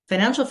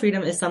Financial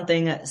freedom is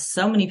something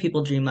so many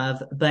people dream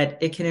of, but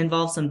it can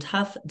involve some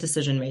tough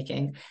decision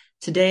making.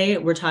 Today,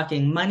 we're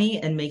talking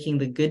money and making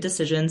the good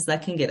decisions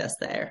that can get us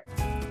there.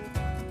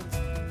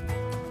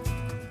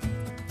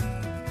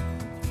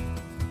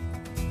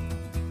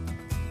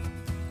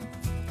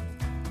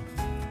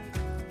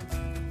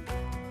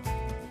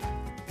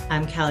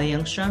 I'm Callie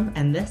Youngstrom,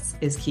 and this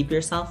is Keep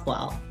Yourself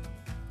Well.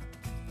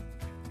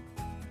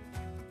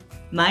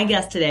 My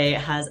guest today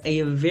has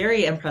a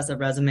very impressive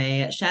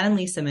resume. Shannon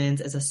Lee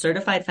Simmons is a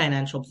certified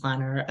financial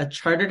planner, a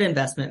chartered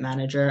investment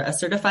manager, a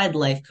certified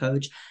life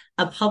coach,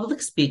 a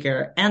public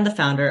speaker, and the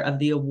founder of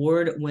the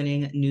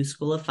award-winning New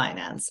School of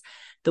Finance.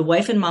 The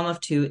wife and mom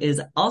of two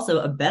is also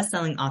a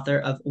best-selling author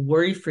of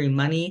Worry-Free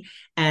Money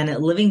and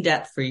Living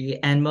Debt-Free,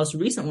 and most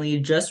recently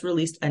just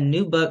released a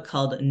new book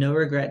called No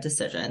Regret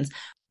Decisions,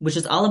 which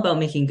is all about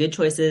making good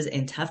choices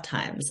in tough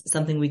times,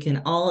 something we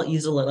can all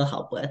use a little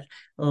help with.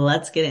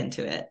 Let's get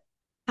into it.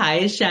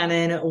 Hi,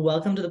 Shannon.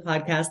 Welcome to the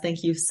podcast.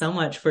 Thank you so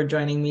much for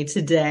joining me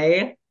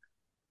today.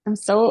 I'm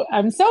so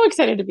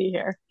excited to be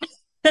here.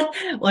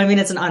 Well, I mean,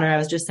 it's an honor. I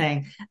was just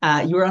saying,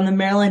 you were on the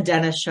Marilyn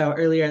Dennis show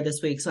earlier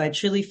this week, so I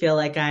truly feel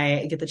like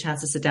I get the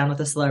chance to sit down with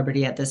a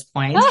celebrity at this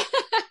point.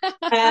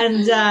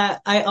 And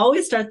I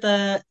always start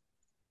the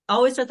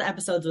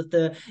episodes with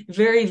the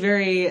very,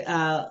 very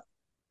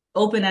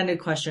open-ended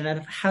question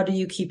of how do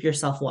you keep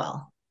yourself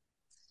well?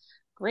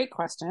 Great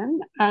question.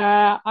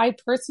 I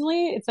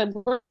personally, it's a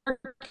work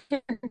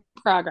in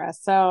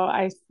progress. So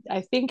I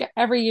think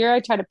every year I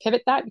try to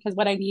pivot that because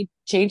what I need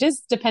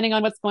changes depending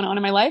on what's going on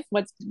in my life,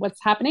 what's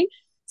happening.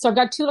 So I've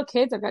got two little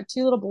kids. I've got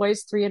two little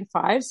boys, 3 and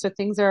 5. So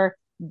things are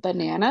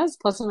bananas.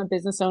 Plus I'm a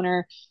business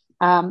owner.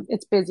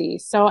 It's busy.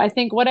 So I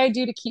think what I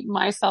do to keep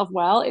myself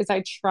well is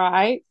I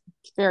try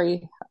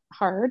very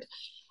hard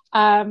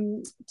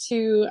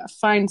to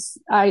find,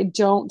 I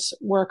don't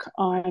work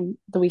on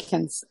the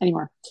weekends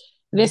anymore.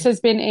 This has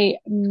been a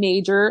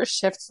major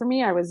shift for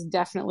me. I was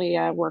definitely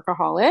a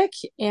workaholic,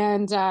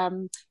 and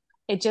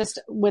it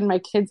just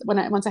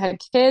once I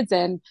had kids,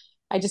 and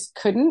I just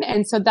couldn't,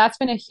 and so that's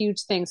been a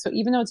huge thing. So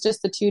even though it's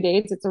just the 2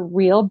 days, it's a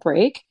real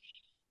break.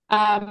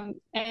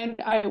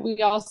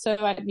 We also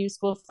at New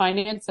School of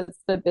Finance,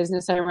 that's the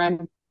business I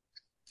run.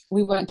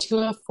 We went to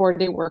a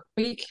 4-day work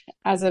week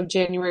as of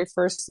January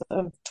 1st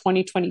of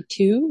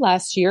 2022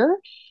 last year.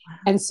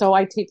 And so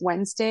I take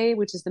Wednesday,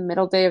 which is the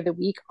middle day of the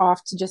week,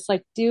 off to just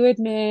like do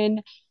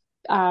admin.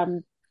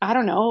 I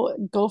don't know,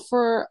 go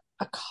for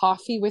a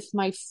coffee with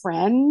my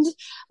friend,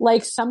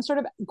 like some sort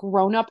of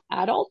grown up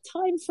adult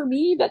time for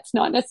me. That's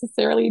not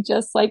necessarily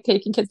just like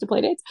taking kids to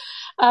play dates.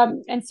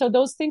 And so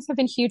those things have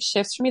been huge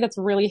shifts for me. That's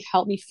really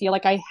helped me feel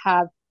like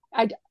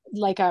I'd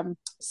like,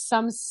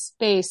 some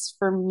space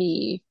for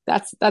me.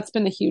 That's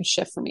been the huge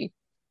shift for me.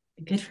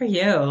 Good for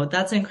you.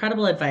 That's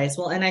incredible advice.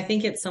 Well, and I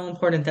think it's so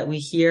important that we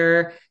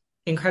hear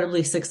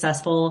incredibly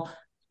successful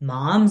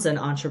moms and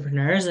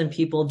entrepreneurs and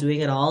people doing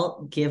it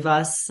all give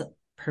us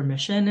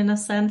permission in a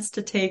sense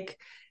to take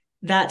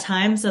that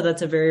time. So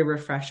that's a very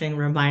refreshing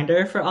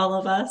reminder for all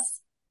of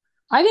us.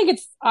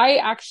 I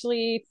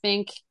actually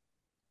think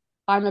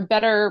I'm a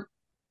better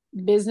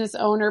business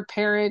owner,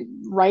 parent,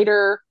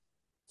 writer,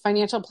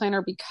 financial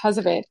planner because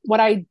of it. What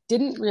I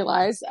didn't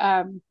realize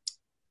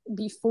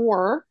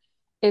before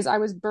is I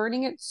was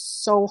burning it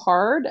so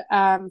hard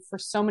for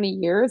so many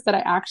years that I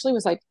actually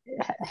was like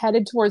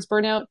headed towards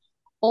burnout.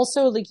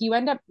 Also, like you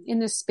end up in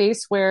this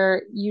space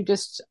where you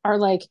just are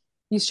like,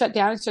 you shut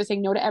down and start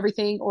saying no to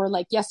everything or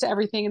like yes to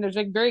everything. And there's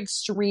like very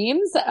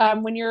extremes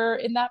when you're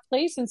in that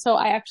place. And so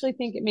I actually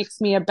think it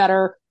makes me a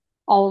better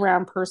all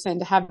around person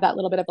to have that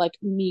little bit of like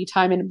me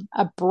time and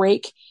a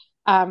break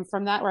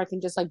from that where I can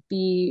just like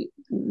be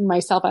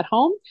myself at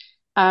home.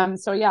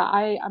 So yeah,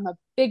 I'm a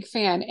big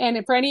fan.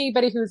 And for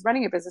anybody who's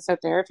running a business out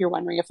there, if you're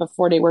wondering if a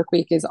 4-day work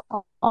week is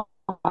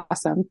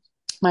awesome,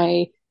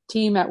 my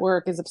team at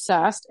work is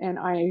obsessed and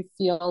I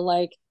feel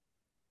like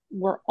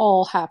we're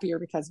all happier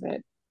because of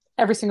it.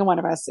 Every single one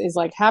of us is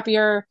like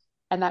happier,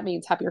 and that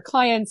means happier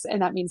clients,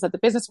 and that means that the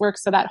business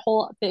works. So that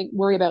whole thing,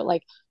 worry about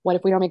like, what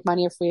if we don't make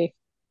money if we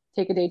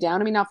take a day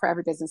down? I mean, not for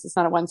every business. It's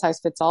not a one size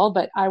fits all,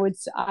 but I would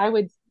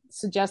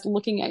suggest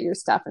looking at your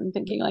stuff and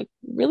thinking like,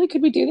 really,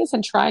 could we do this,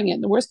 and trying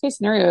it. The worst case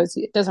scenario is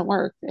it doesn't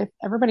work. If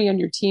everybody on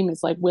your team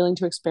is like willing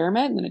to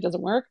experiment and then it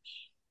doesn't work,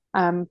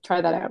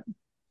 try that out.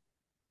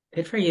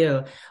 Good for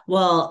you.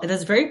 Well, it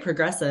is very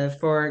progressive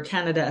for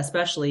Canada,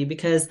 especially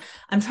because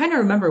I'm trying to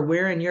remember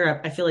where in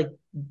Europe, I feel like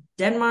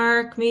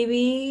Denmark,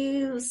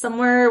 maybe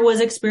somewhere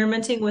was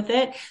experimenting with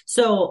it.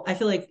 So I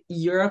feel like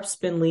Europe's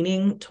been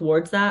leaning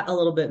towards that a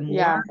little bit more.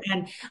 Yeah.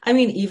 And I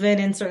mean, even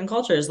in certain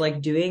cultures,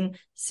 like doing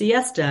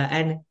siesta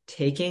and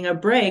taking a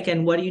break.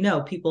 And what do you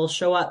know? People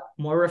show up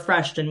more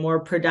refreshed and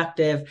more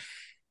productive.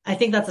 I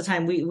think that's the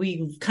time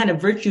we kind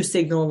of virtue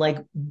signal, like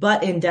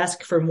butt in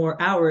desk for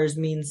more hours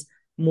means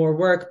more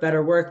work,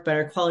 better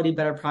quality,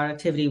 better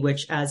productivity,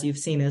 which as you've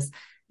seen is,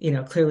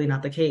 clearly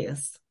not the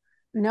case.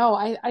 No,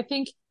 I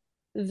think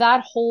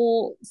that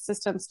whole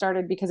system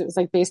started because it was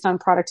like based on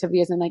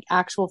productivity as in like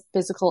actual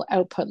physical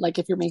output, like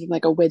if you're making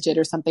like a widget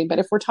or something. But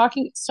if we're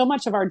talking, so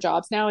much of our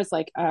jobs now is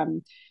like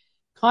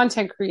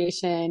content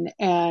creation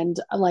and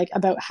like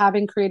about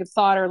having creative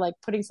thought or like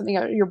putting something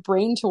out your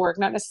brain to work,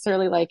 not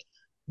necessarily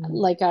Mm.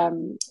 like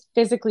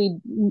physically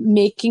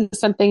making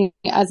something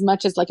as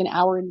much as like an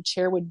hour in a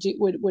chair would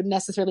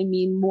necessarily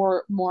mean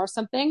more of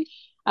something.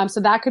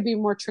 So that could be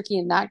more tricky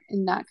in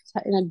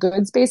a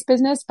goods based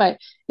business. But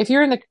if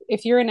you're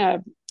in a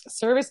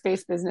service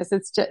based business,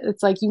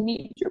 it's like you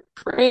need your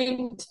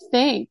brain to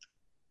think.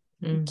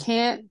 You Mm.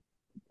 can't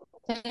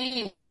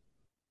think.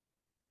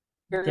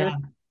 Yeah.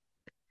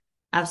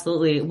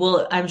 Absolutely.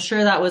 Well, I'm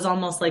sure that was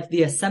almost like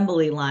the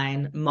assembly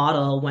line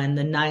model when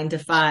the 9 to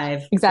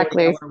 5, 40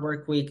 Exactly. hour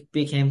work week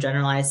became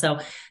generalized. So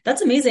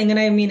that's amazing. And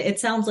I mean, it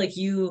sounds like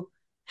you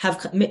have,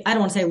 I don't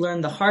want to say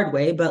learned the hard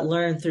way, but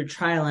learned through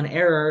trial and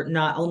error,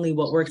 not only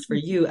what works for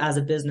you as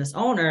a business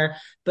owner,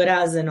 but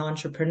as an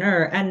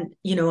entrepreneur and,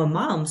 a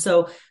mom.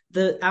 So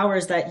the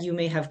hours that you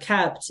may have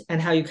kept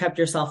and how you kept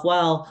yourself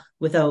well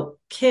without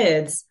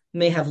kids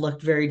may have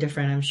looked very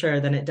different, I'm sure,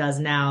 than it does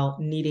now,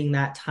 needing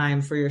that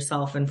time for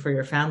yourself and for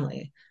your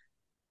family.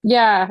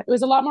 Yeah, it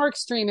was a lot more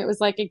extreme. It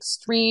was like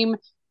extreme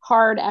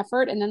hard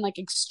effort and then like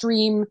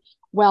extreme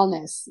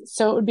wellness.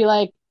 So it would be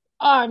like,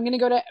 oh, I'm gonna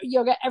go to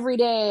yoga every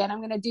day and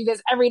I'm gonna do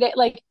this every day.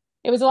 Like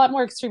it was a lot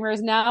more extreme.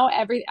 Whereas now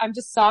I'm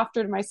just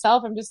softer to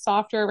myself. I'm just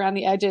softer around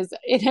the edges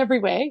in every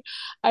way.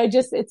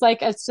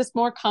 It's just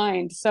more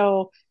kind.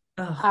 So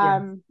Oh, yeah.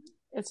 um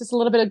it's just a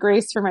little bit of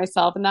grace for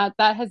myself. And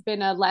that has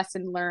been a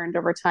lesson learned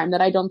over time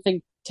that I don't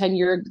think 10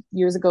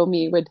 years ago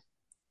me would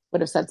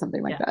have said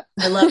something like Yeah. that.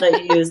 I love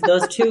that you use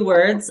those two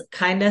words,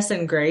 kindness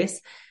and grace.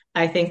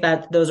 I think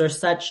that those are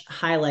such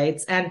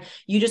highlights. And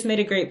you just made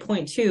a great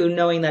point too,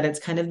 knowing that it's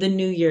kind of the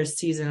New Year's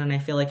season. And I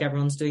feel like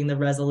everyone's doing the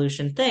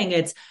resolution thing.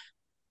 It's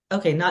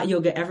okay, not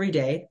yoga every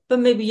day, but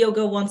maybe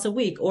yoga once a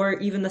week, or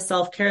even the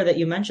self-care that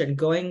you mentioned,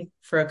 going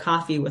for a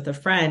coffee with a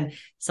friend.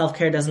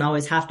 Self-care doesn't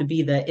always have to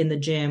be the in the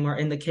gym or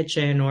in the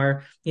kitchen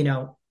or,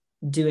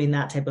 doing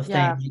that type of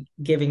Yeah. thing,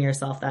 giving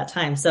yourself that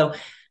time. So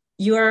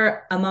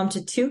you're a mom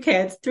to 2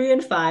 kids, 3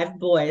 and 5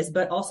 boys,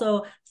 but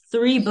also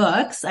 3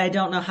 books. I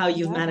don't know how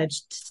you've Yeah.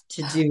 managed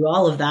to do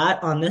all of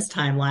that on this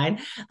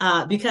timeline.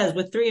 Because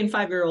with 3 and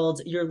 5 year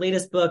olds, your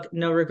latest book,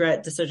 No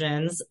Regret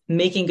Decisions,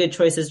 Making Good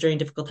Choices During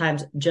Difficult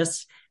Times,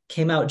 just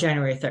came out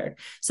January 3rd.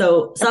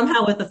 So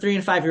somehow with a 3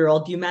 and 5 year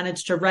old, you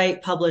managed to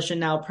write, publish, and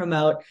now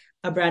promote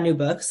a brand new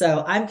book.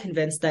 So I'm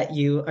convinced that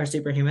you are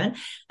superhuman.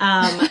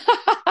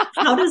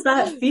 How does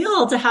that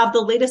feel to have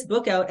the latest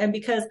book out? And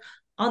because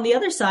on the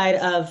other side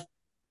of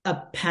a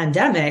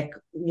pandemic,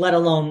 let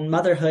alone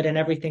motherhood and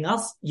everything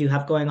else you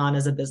have going on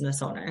as a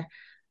business owner.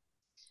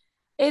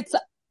 It's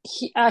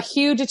a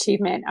huge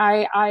achievement.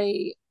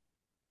 I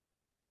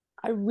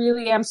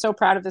really am so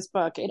proud of this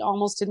book. It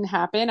almost didn't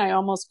happen. I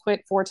almost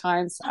quit 4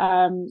 times.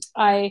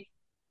 I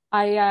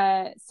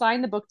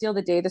signed the book deal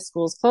the day the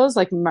schools closed,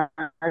 like March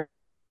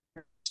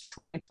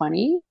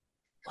 2020.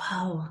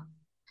 Wow.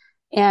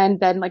 And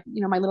then like,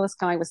 my littlest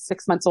guy was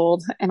 6 months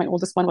old and my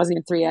oldest one wasn't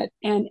even three yet.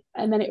 And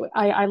then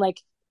I like,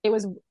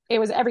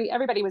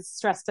 everybody was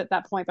stressed at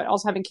that point, but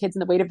also having kids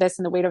and the weight of this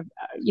and the weight of,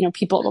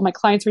 people, well, my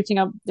clients reaching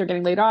out, they're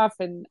getting laid off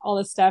and all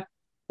this stuff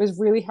was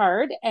really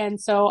hard.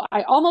 And so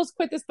I almost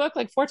quit this book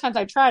like 4 times.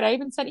 I tried. I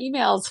even sent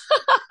emails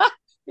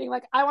being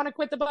like, I want to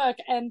quit the book.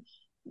 And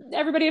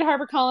everybody at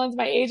HarperCollins,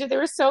 my agent, they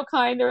were so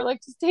kind. They were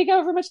like, just take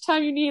however much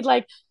time you need,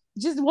 like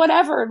just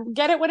whatever,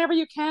 get it whenever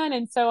you can.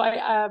 And so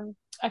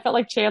I felt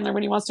like Chandler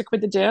when he wants to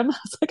quit the gym. I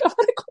was like, I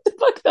want to quit the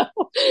book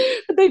though.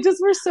 But they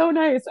just were so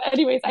nice.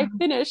 Anyways, I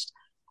finished.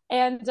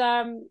 And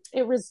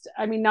it was,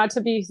 I mean, not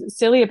to be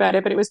silly about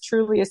it, but it was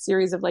truly a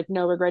series of like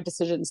no regret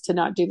decisions to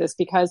not do this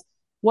because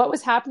what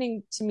was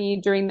happening to me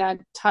during that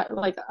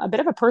like a bit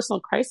of a personal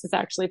crisis,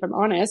 actually, if I'm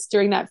honest,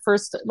 during that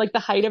first, like the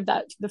height of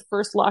the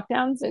first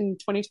lockdowns in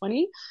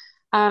 2020,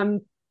 um,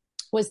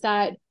 was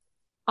that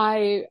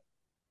I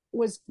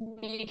was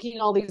making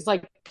all these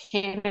like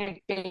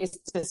panic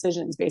based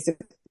decisions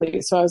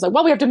basically. So I was like,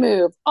 well, we have to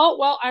move. Oh,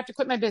 well, I have to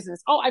quit my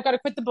business. Oh, I've got to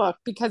quit the book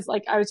because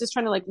like I was just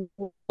trying to like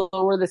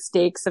lower the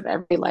stakes of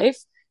every life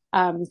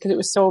because it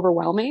was so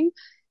overwhelming.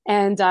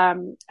 And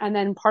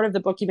then part of the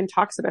book even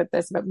talks about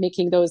this, about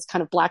making those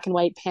kind of black and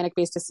white panic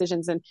based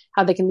decisions and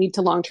how they can lead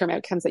to long term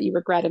outcomes that you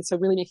regret. And so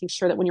really making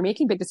sure that when you're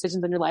making big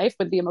decisions in your life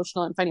with the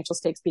emotional and financial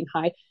stakes being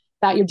high,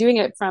 that you're doing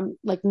it from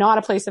like not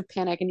a place of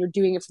panic and you're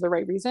doing it for the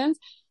right reasons.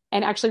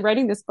 And actually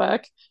writing this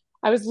book,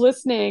 I was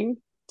listening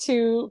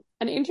to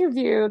an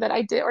interview that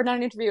I did, or not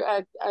an interview,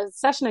 a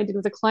session I did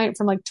with a client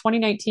from like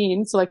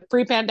 2019. So like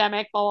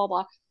pre-pandemic, blah, blah,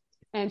 blah.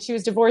 And she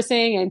was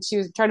divorcing and she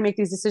was trying to make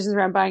these decisions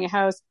around buying a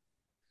house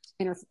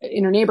in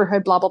her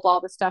neighborhood, blah, blah, blah,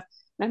 this stuff.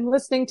 And I'm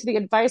listening to the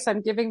advice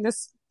I'm giving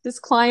this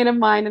client of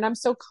mine. And I'm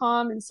so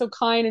calm and so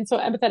kind and so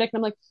empathetic. And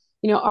I'm like,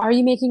 are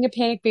you making a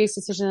panic-based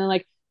decision? And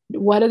like,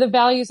 what are the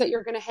values that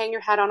you're going to hang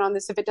your hat on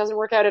this if it doesn't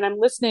work out? And I'm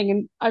listening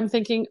and I'm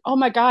thinking, oh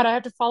my God, I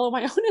have to follow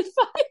my own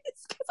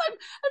advice because I'm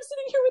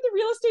sitting here with a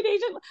real estate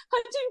agent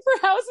hunting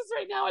for houses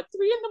right now at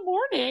 3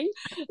 a.m,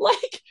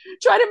 like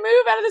try to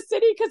move out of the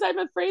city because I'm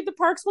afraid the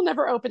parks will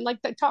never open. Like,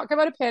 talk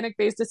about a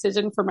panic-based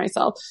decision for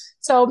myself.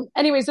 So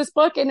anyways, this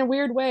book in a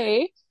weird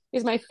way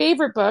is my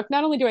favorite book.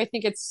 Not only do I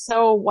think it's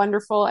so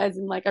wonderful, as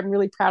in like I'm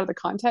really proud of the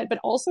content, but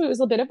also it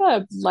was a bit of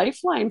a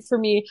lifeline for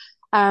me.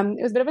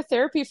 It was a bit of a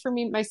therapy for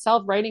me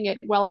myself, writing it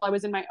while I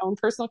was in my own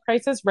personal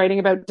crisis, writing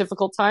about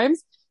difficult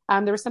times.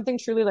 There was something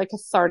truly like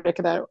cathartic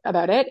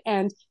about it,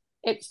 and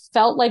it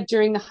felt like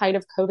during the height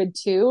of COVID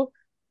too,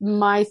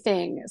 my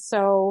thing.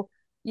 So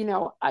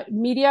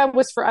media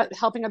was for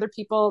helping other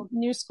people.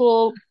 New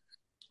School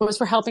was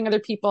for helping other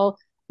people.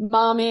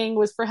 Momming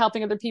was for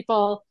helping other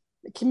people.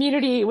 The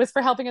community was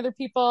for helping other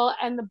people.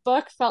 And the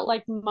book felt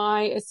like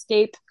my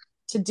escape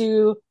to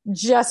do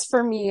just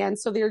for me. And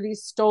so there are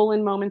these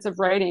stolen moments of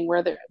writing where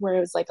it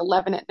was like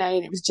 11 at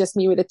night. It was just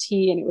me with a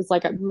tea. And it was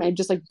like, I'm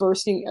just like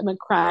bursting and like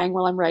crying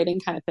while I'm writing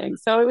kind of thing.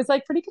 So it was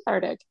like pretty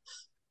cathartic.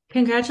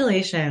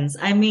 Congratulations.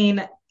 I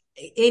mean,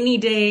 any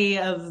day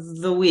of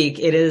the week,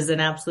 it is an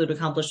absolute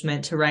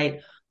accomplishment to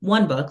write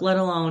one book, let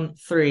alone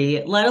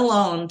three, let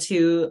alone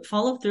to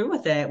follow through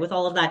with it, with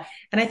all of that.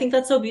 And I think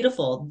that's so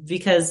beautiful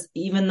because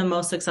even the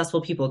most successful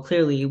people,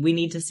 clearly, we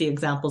need to see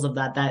examples of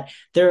that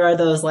there are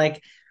those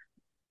like,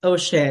 oh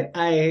shit,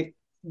 I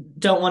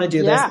don't want to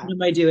do this. Yeah. What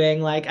am I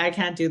doing? Like, I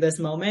can't do this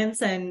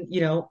moments. And,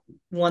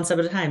 one step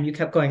at a time, you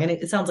kept going. And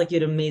it sounds like you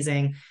had an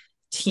amazing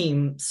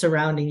team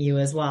surrounding you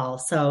as well.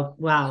 So,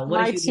 wow,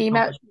 what a huge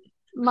accomplishment.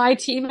 My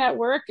team at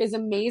work is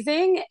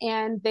amazing,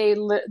 and they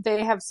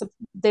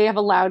have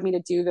allowed me to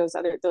do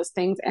those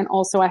things. And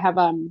also I have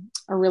a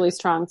really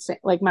strong,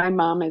 like my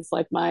mom is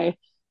like my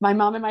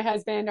mom and my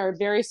husband are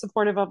very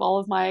supportive of all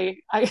of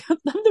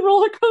the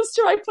roller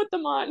coaster I put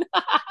them on.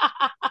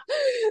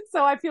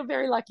 So I feel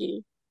very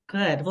lucky.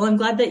 Good. Well, I'm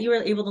glad that you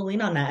were able to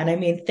lean on that. And I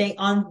mean,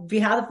 on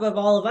behalf of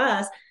all of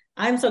us,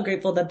 I'm so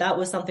grateful that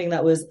was something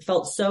that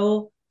felt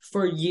so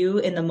for you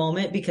in the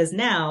moment, because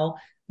now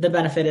the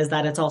benefit is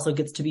that it also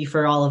gets to be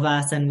for all of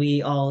us, and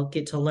we all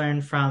get to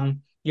learn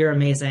from your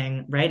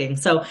amazing writing.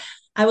 So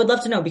I would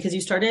love to know, because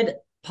you started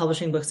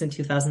publishing books in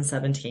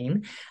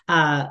 2017.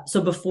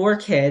 So before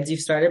kids, you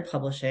started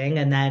publishing,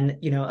 and then,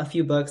 a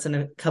few books and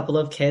a couple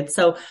of kids.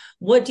 So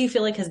what do you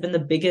feel like has been the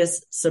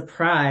biggest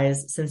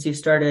surprise since you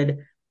started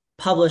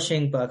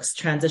publishing books,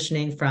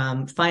 transitioning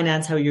from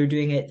finance, how you're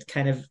doing it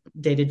kind of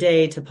day to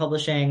day, to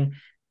publishing?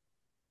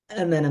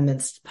 And then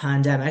amidst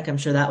pandemic, I'm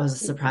sure that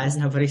was a surprise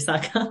nobody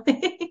saw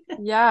coming.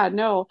 Yeah,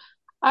 no,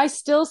 I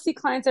still see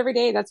clients every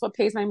day. That's what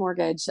pays my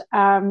mortgage.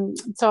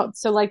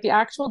 So like the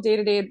actual day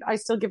to day, I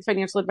still give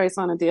financial advice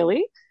on a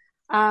daily.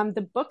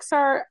 The books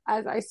are,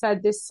 as I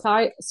said, this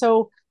side.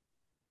 So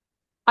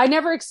I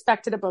never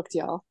expected a book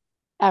deal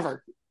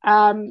ever.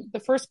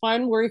 The first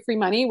one, Worry Free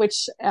Money,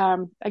 which,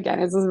 again,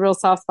 is a real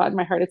soft spot in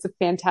my heart. It's a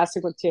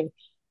fantastic book too.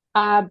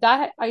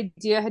 That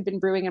idea had been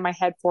brewing in my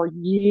head for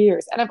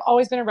years, and I've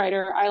always been a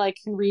writer. I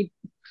can read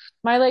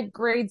my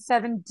grade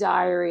 7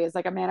 diary is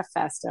like a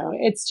manifesto.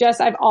 It's just,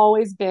 I've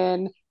always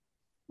been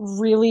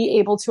really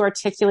able to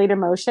articulate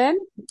emotion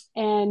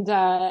and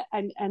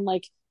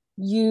like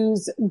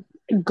use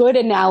good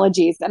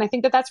analogies. And I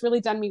think that's really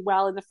done me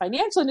well in the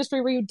financial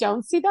industry, where you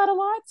don't see that a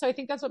lot. So I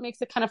think that's what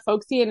makes it kind of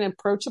folksy and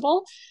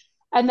approachable.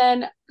 And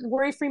then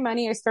Worry Free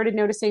Money, I started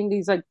noticing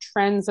these like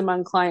trends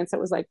among clients that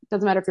was like,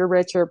 doesn't matter if you're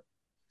rich or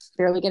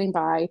barely getting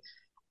by.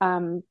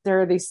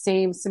 There are these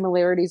same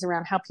similarities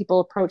around how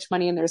people approach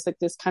money. And there's like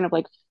this kind of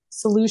like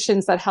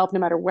solutions that help no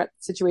matter what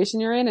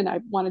situation you're in. And I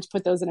wanted to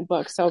put those in a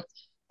book. So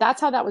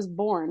that's how that was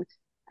born.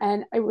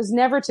 And it was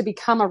never to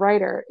become a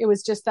writer. It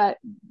was just that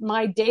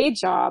my day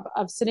job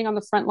of sitting on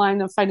the front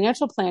line of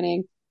financial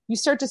planning, you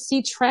start to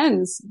see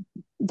trends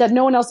that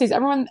no one else sees.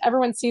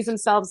 Everyone sees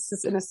themselves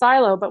in a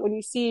silo, but when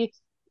you see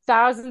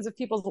thousands of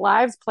people's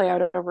lives play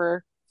out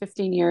over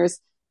 15 years,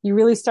 you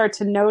really start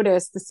to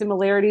notice the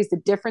similarities, the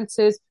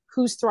differences,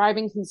 who's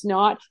thriving, who's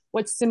not,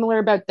 what's similar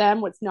about them,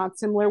 what's not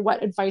similar,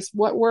 what advice,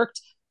 what worked,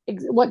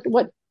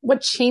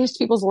 what changed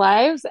people's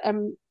lives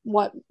and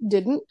what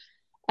didn't.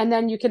 And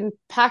then you can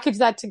package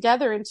that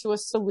together into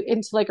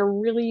like a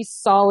really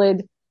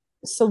solid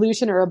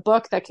solution or a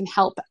book that can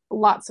help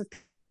lots of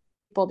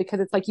people, because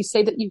it's like you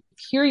say that you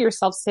hear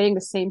yourself saying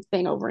the same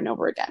thing over and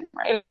over again,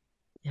 right?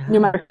 Yeah. No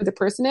matter who the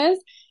person is.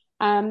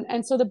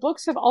 And so the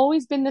books have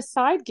always been the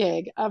side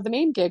gig of the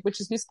main gig,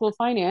 which is New School of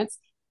Finance.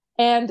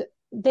 And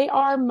they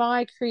are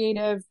my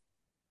creative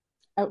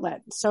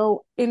outlet.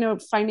 So in a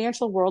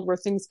financial world where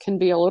things can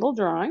be a little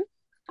drawing,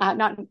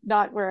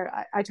 not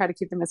where I try to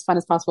keep them as fun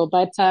as possible,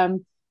 but,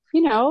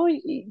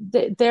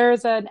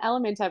 there's an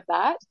element of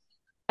that.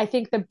 I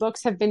think the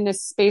books have been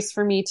this space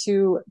for me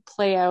to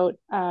play out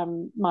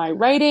my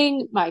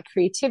writing, my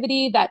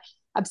creativity, that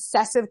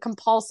obsessive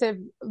compulsive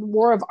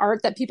war of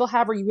art that people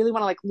have, where you really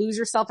want to like lose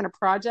yourself in a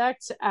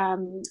project.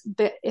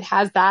 It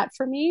has that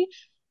for me.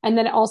 And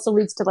then it also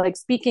leads to like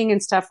speaking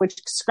and stuff, which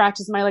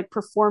scratches my like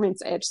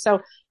performance itch.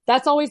 So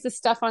that's always the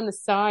stuff on the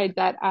side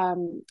that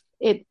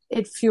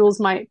it fuels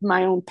my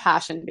own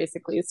passion,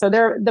 basically. So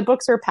the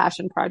books are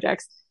passion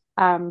projects.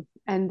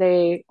 And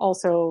they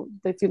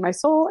feed my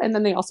soul, and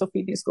then they also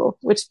feed me school,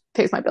 which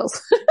pays my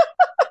bills.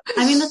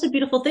 I mean, that's a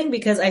beautiful thing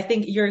because I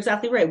think you're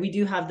exactly right. We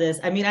do have this.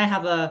 I mean, I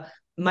have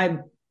my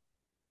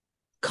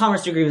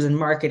commerce degree was in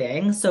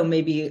marketing, so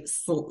maybe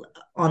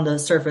on the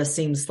surface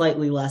seems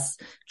slightly less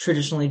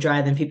traditionally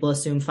dry than people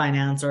assume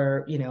finance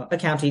or,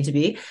 accounting to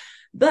be.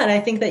 But I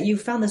think that you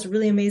found this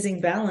really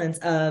amazing balance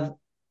of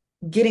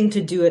getting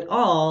to do it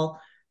all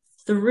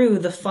through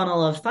the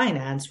funnel of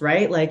finance,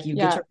 right? Like you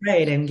get Yeah. to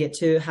write and get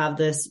to have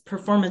this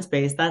performance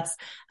base. That's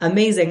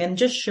amazing and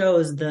just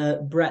shows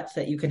the breadth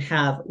that you can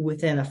have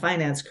within a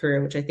finance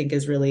career, which I think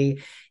is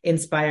really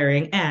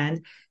inspiring.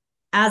 And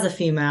as a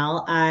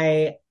female,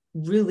 I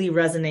really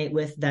resonate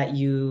with that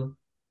you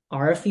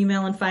are a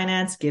female in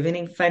finance,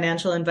 giving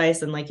financial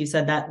advice. And like you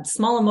said, that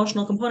small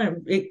emotional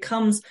component, it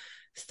comes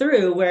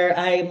through where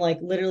I'm like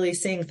literally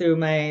seeing through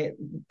my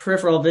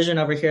peripheral vision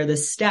over here,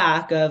 this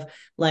stack of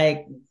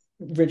like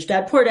Rich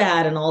Dad Poor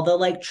Dad and all the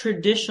like Yeah.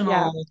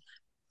 traditional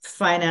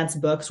finance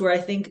books where I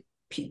think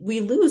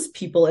we lose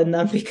people in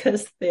them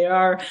because they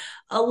are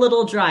a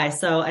little dry.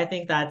 So I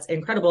think that's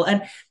incredible.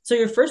 And so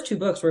your first two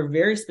books were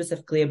very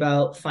specifically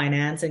about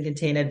finance and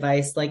contain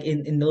advice, like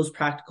in those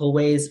practical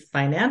ways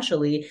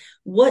financially.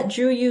 What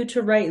drew you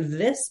to write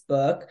this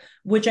book,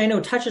 which I know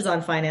touches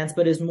on finance,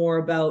 but is more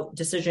about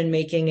decision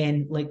making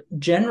in like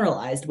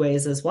generalized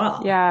ways as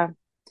well? Yeah.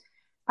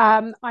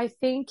 I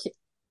think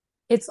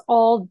it's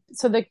all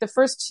so like the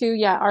first two,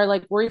 yeah, are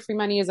like Worry Free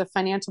Money is a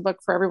financial book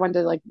for everyone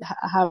to like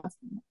have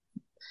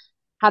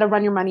how to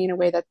run your money in a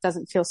way that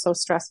doesn't feel so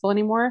stressful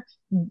anymore.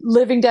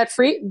 Living debt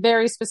free,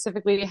 very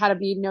specifically, how to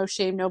be no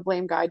shame, no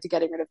blame guide to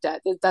getting rid of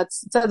debt.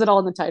 That's it says it all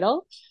in the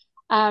title.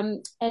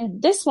 And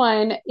this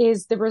one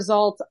is the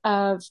result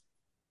of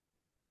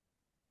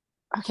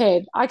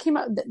okay, I came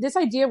up. This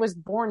idea was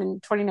born in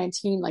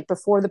 2019, like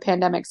before the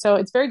pandemic. So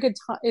it's very good.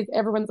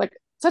 Everyone's like,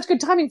 such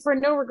good timing for a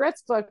no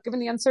regrets book, given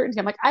the uncertainty.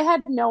 I'm like, I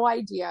had no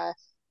idea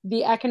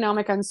the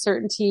economic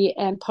uncertainty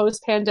and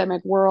post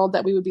pandemic world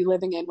that we would be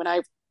living in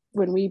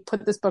when we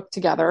put this book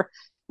together,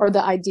 or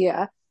the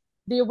idea.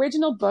 The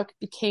original book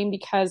became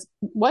because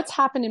what's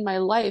happened in my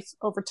life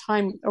over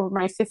time, over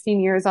my 15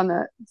 years on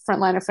the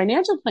front line of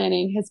financial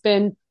planning, has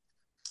been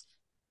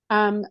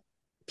um,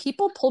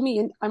 people pull me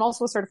in. I'm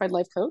also a certified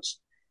life coach,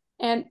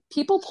 and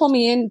people pull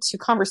me into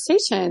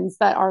conversations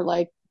that are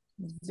like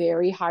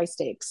very high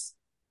stakes.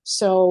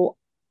 So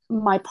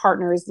my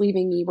partner is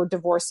leaving me. We're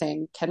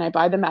divorcing. Can I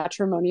buy the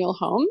matrimonial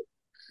home?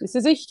 This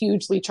is a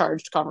hugely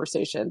charged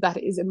conversation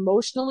that is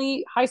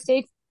emotionally high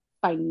stakes,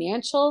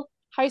 financial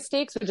high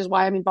stakes, which is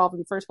why I'm involved in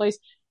the first place,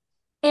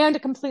 and a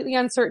completely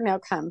uncertain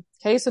outcome.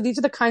 Okay. So these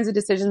are the kinds of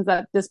decisions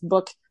that this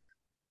book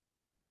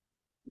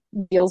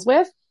deals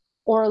with.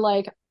 Or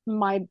like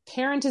my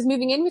parent is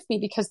moving in with me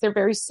because they're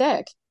very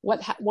sick.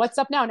 What's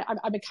up now?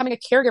 I'm becoming a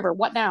caregiver.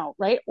 What now?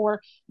 Right?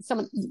 Or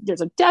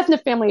there's a death in the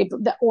family,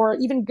 or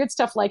even good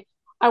stuff like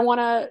I want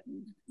to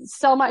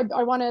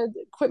I want to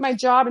quit my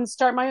job and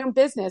start my own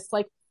business.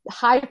 Like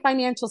high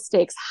financial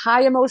stakes,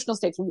 high emotional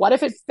stakes. What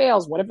if it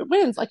fails? What if it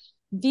wins? Like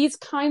these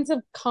kinds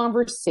of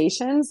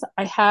conversations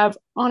I have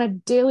on a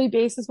daily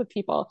basis with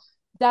people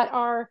that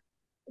are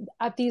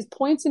at these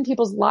points in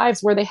people's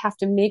lives where they have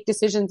to make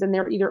decisions and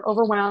they're either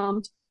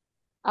overwhelmed,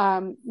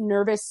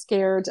 nervous,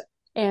 scared,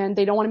 and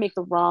they don't want to make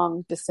the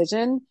wrong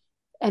decision.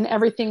 And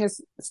everything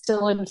is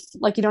still in,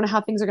 like, you don't know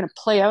how things are going to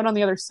play out on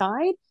the other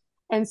side.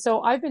 And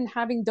so I've been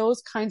having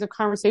those kinds of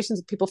conversations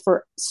with people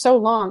for so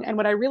long. And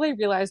what I really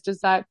realized is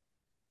that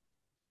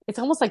it's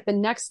almost like the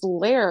next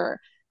layer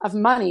of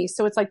money.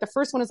 So it's like the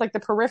first one is like the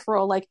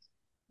peripheral, like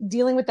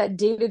dealing with that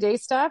day to day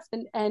stuff.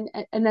 And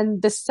then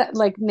this,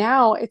 like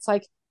now it's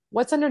like,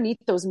 what's underneath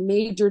those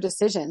major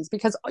decisions,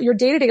 because your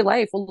day-to-day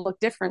life will look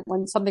different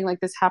when something like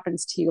this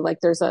happens to you. Like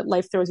there's a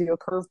life throws you a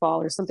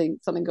curveball or something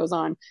goes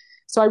on.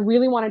 So I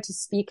really wanted to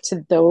speak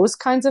to those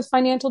kinds of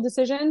financial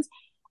decisions,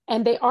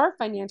 and they are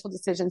financial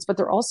decisions, but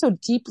they're also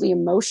deeply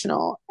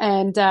emotional.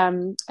 And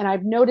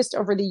I've noticed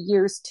over the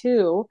years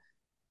too,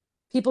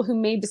 people who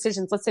made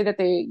decisions, let's say that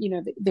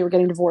they were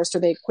getting divorced or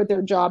they quit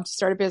their job to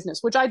start a business,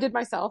 which I did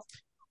myself.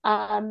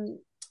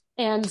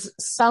 And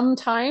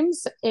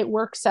sometimes it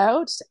works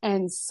out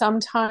and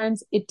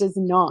sometimes it does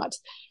not.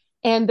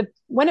 And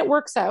when it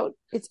works out,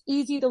 it's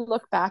easy to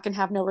look back and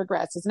have no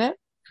regrets, isn't it?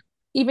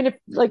 Even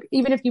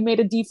if you made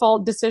a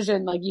default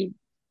decision, like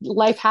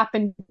life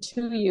happened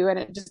to you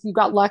and you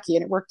got lucky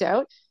and it worked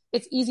out.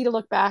 It's easy to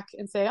look back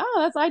and say,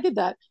 oh, I did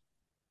that.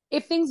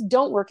 If things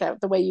don't work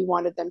out the way you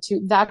wanted them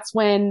to, that's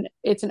when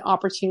it's an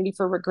opportunity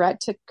for regret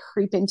to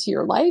creep into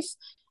your life.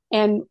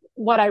 And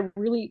what I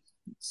really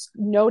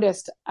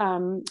noticed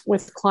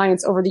with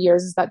clients over the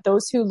years is that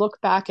those who look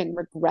back and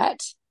regret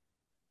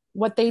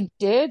what they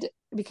did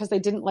because they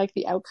didn't like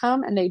the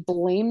outcome, and they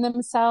blame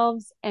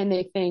themselves and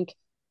they think,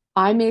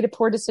 I made a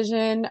poor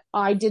decision,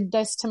 I did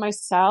this to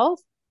myself,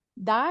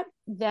 that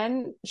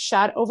then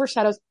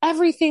overshadows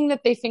everything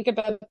that they think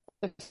about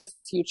the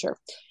future,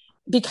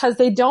 because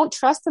they don't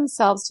trust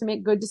themselves to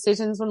make good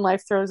decisions when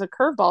life throws a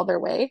curveball their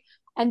way.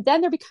 And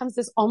then there becomes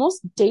this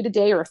almost day to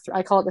day, or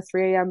I call it the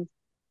 3 a.m.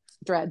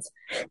 dreads,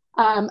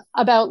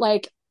 about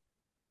like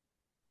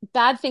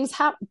bad things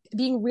happen,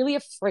 being really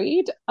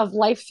afraid of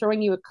life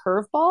throwing you a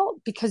curveball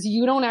because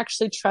you don't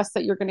actually trust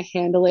that you're going to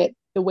handle it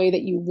the way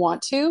that you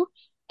want to.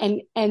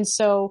 And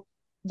so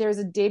there's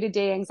a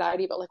day-to-day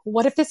anxiety about like,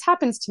 what if this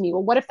happens to me?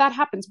 Well, what if that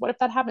happens? What if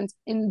that happens?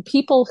 And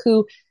people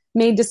who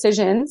made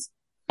decisions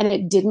and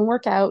it didn't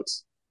work out,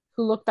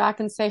 who look back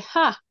and say,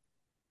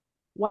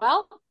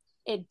 well,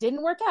 it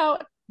didn't work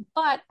out,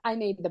 but I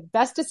made the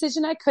best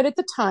decision I could at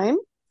the time,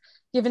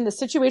 given the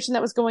situation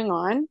that was going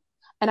on.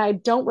 And I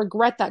don't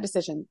regret that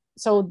decision.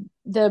 So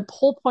the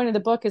whole point of the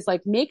book is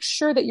like, make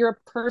sure that you're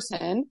a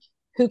person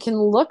who can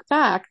look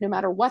back no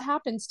matter what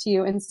happens to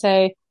you and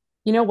say,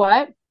 you know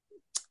what?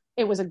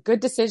 It was a good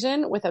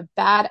decision with a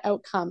bad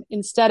outcome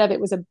instead of it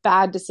was a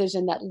bad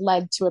decision that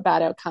led to a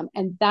bad outcome.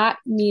 And that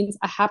means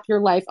a happier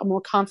life, a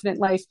more confident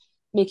life,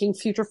 making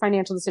future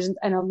financial decisions,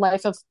 and a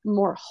life of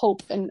more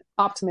hope and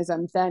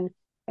optimism than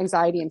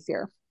anxiety and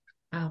fear.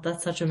 Wow,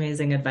 that's such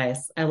amazing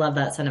advice. I love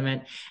that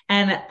sentiment.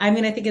 And I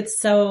mean, I think it's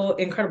so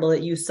incredible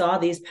that you saw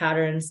these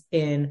patterns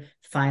in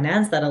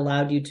finance that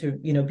allowed you to,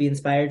 be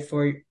inspired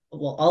for,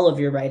 well, all of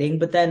your writing,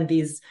 but then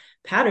these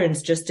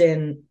patterns just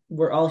in,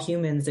 we're all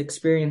humans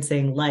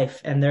experiencing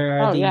life. And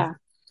there are these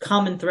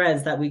common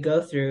threads that we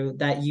go through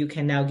that you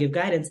can now give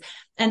guidance.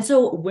 And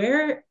so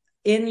where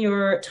in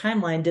your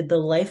timeline did the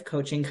life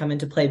coaching come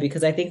into play?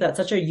 Because I think that's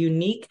such a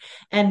unique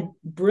and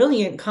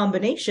brilliant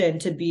combination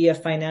to be a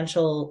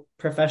financial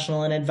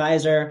professional and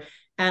advisor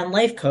and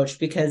life coach,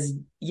 because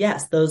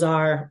yes, those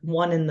are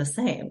one and the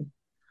same.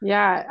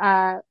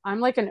 Yeah. I'm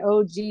like an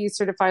OG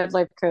certified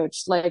life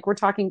coach. Like we're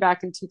talking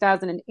back in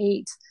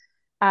 2008,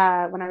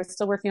 when I was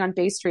still working on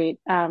Bay Street,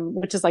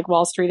 which is like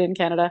Wall Street in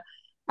Canada.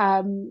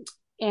 And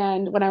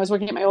when I was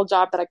working at my old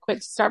job that I quit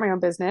to start my own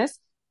business,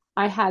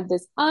 I had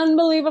this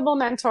unbelievable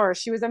mentor.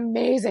 She was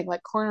amazing,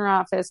 like corner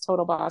office,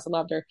 total boss. I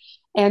loved her.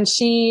 And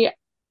she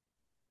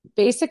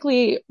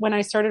basically, when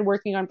I started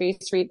working on Bay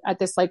Street at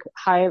this like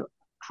high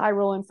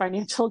rolling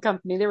financial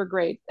company, they were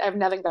great. I have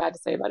nothing bad to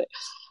say about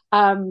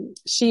it.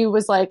 She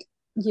was like,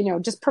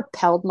 just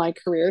propelled my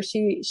career.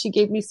 She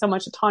gave me so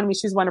much autonomy.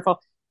 She was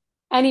wonderful.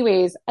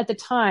 Anyways, at the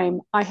time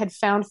I had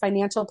found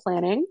financial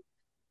planning,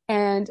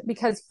 and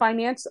because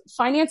finance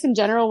in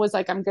general was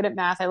like, I'm good at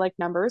math. I like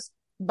numbers.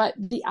 But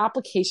the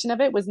application of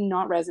it was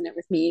not resonant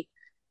with me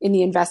in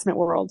the investment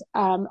world.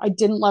 I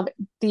didn't love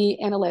the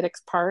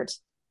analytics part.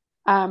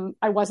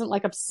 I wasn't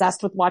like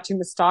obsessed with watching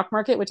the stock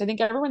market, which I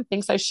think everyone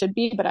thinks I should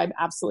be, but I'm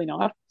absolutely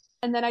not.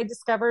 And then I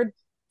discovered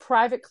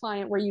private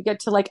client, where you get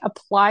to like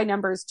apply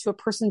numbers to a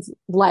person's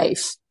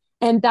life.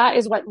 And that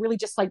is what really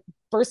just like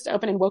burst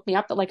open and woke me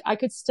up that like I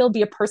could still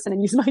be a person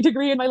and use my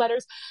degree and my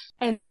letters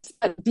and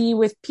be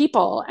with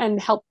people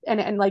and help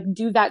and like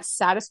do that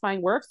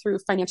satisfying work through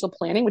financial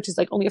planning, which is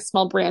like only a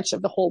small branch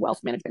of the whole wealth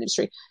management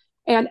industry.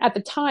 And at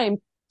the time,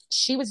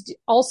 she was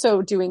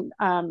also doing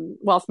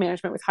wealth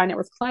management with high net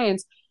worth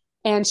clients.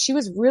 And she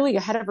was really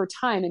ahead of her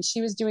time. And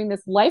she was doing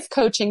this life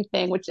coaching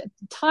thing, which at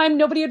the time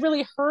nobody had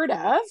really heard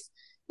of.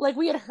 Like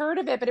we had heard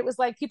of it, but it was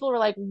like, people were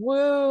like,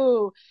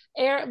 whoa,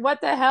 what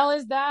the hell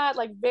is that?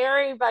 Like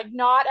very, like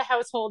not a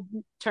household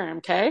term.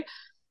 Okay.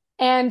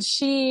 And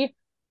she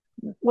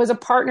was a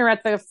partner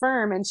at the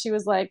firm, and she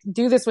was like,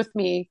 do this with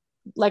me.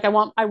 Like, I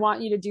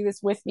want you to do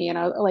this with me. And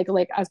I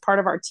like as part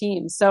of our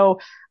team. So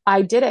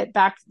I did it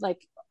back.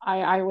 Like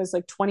I was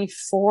like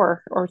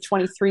 24 or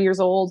 23 years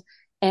old.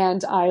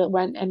 And I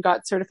went and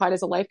got certified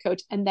as a life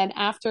coach. And then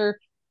after,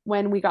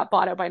 when we got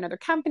bought out by another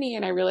company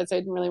and I realized I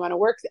didn't really want to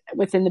work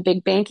within the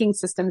big banking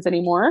systems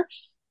anymore,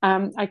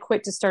 I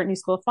quit to start New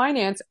School of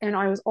Finance, and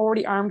I was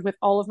already armed with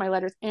all of my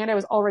letters, and I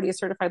was already a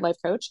certified life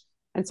coach.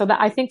 And so that,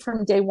 I think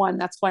from day one,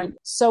 that's why I'm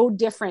so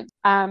different.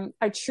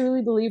 I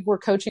truly believe we're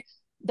coaching.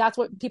 That's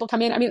what people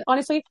come in. I mean,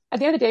 honestly, at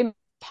the end of the day,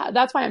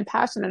 that's why I'm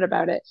passionate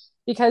about it,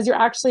 because you're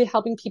actually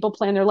helping people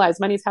plan their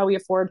lives. Money is how we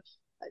afford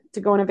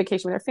to go on a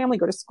vacation with our family,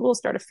 go to school,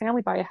 start a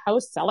family, buy a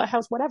house, sell a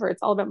house, whatever.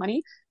 It's all about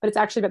money, but it's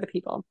actually about the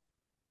people.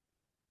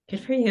 Good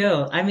for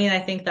you. I mean, I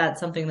think that's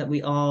something that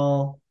we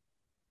all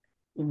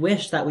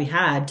wish that we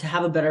had, to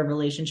have a better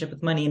relationship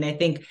with money. And I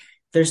think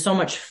there's so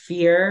much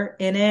fear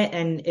in it.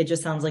 And it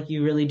just sounds like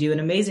you really do an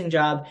amazing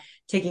job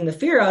taking the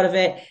fear out of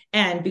it.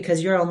 And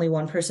because you're only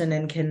one person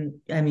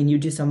and you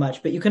do so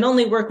much, but you can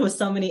only work with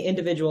so many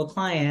individual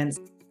clients.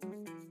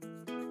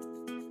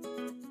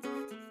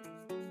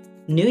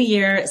 New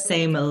year,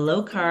 same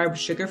low carb,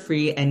 sugar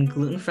free, and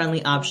gluten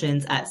friendly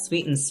options at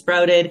Sweet and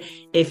Sprouted.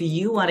 If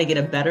you want to get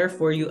a better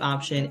for you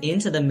option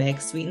into the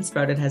mix, Sweet and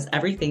Sprouted has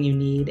everything you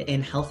need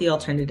in healthy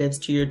alternatives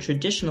to your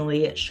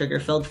traditionally sugar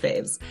filled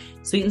faves.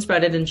 Sweet and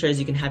Sprouted ensures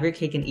you can have your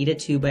cake and eat it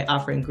too by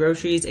offering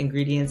groceries,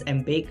 ingredients,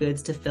 and baked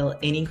goods to fill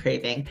any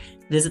craving.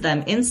 Visit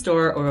them in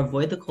store or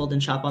avoid the cold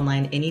and shop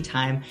online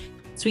anytime.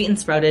 Sweet and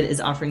Sprouted is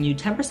offering you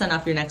 10%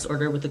 off your next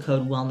order with the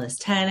code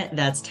wellness10.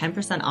 That's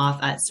 10%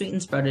 off at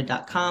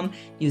sweetandsprouted.com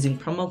using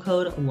promo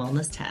code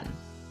wellness10.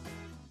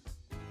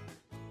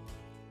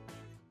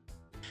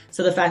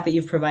 So the fact that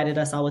you've provided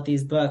us all with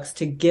these books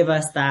to give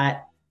us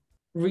that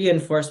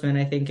reinforcement,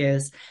 I think,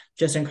 is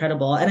just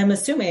incredible. And I'm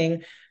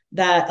assuming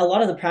that a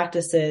lot of the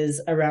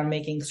practices around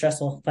making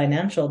stressful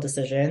financial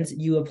decisions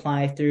you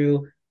apply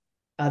through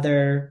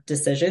other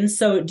decisions.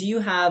 So do you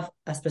have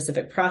a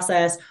specific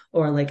process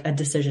or like a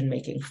decision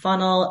making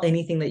funnel,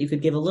 anything that you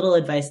could give a little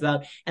advice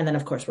about? And then,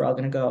 of course, we're all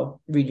going to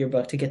go read your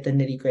book to get the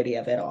nitty gritty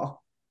of it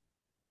all.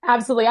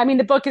 Absolutely. I mean,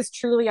 the book is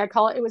truly, I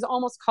call it, it was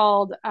almost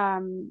called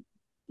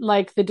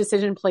like the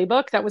Decision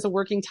Playbook. That was a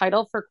working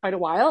title for quite a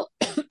while.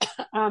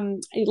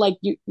 Like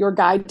your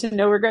guide to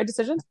no regret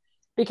decisions,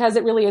 because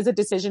it really is a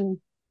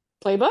decision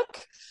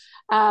playbook,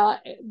 uh,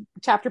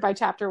 chapter by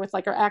chapter with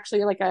like, or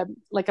actually like a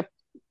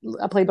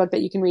playbook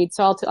that you can read.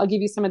 So I'll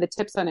give you some of the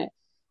tips on it.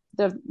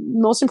 The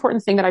most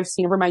important thing that I've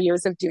seen over my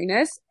years of doing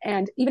this,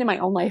 and even in my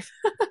own life,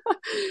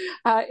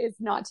 is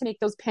not to make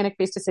those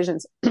panic-based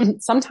decisions.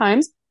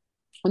 Sometimes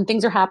when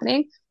things are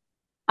happening,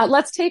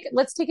 let's take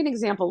an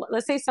example.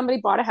 Let's say somebody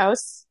bought a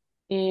house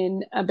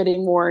in a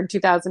bidding war in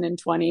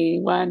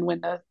 2021 when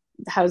the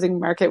housing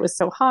market was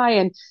so high,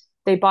 and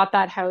they bought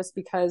that house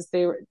because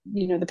they were,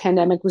 the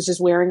pandemic was just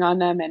wearing on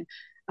them,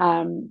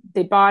 and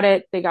they bought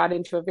it, they got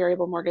into a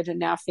variable mortgage, and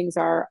now things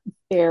are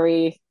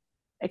very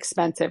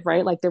expensive,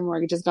 right? Like their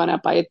mortgage has gone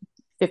up by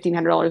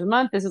 $1,500 a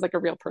month. This is like a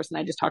real person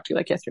I just talked to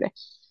like yesterday.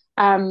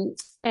 And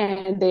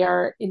they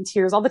are in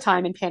tears all the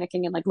time and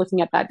panicking and like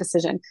looking at that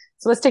decision.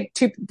 So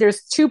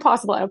there's two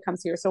possible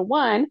outcomes here. So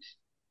one,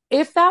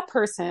 if that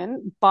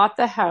person bought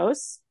the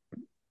house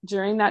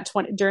during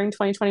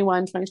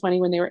 2021,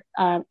 2020, when they were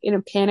in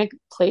a panic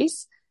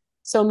place,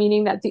 so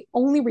meaning that the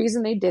only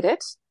reason they did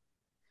it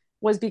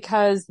was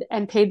because,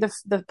 and paid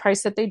the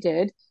price that they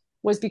did,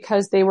 was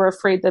because they were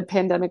afraid the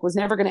pandemic was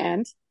never going to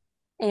end.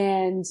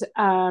 And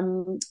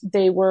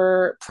they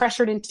were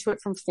pressured into it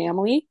from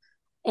family.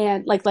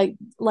 And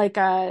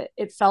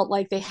it felt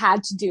like they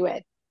had to do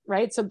it.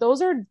 Right. So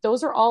those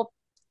are all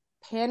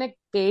panic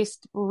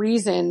based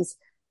reasons.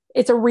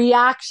 It's a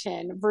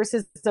reaction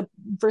versus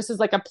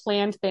like a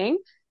planned thing.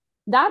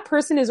 That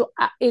person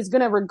is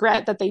going to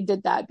regret that they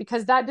did that,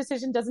 because that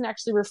decision doesn't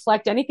actually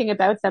reflect anything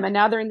about them. And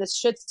now they're in this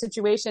shit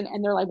situation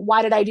and they're like,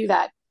 why did I do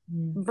that?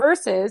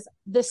 Versus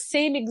the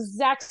same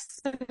exact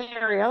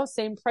scenario,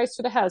 same price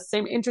for the house,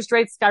 same interest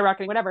rates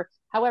skyrocketing, whatever.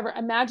 However,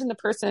 imagine the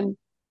person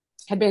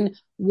had been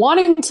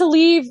wanting to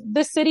leave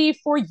the city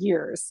for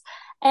years,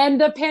 and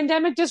the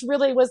pandemic just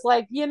really was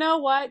like, you know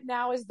what,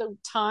 now is the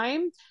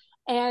time.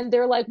 And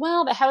they're like,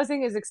 well, the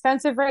housing is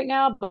expensive right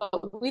now,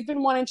 but we've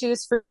been wanting to do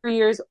this for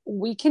years.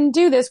 We can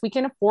do this. We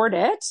can afford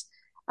it.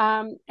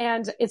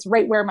 And it's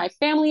right where my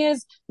family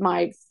is.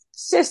 My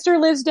sister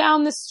lives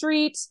down the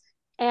street,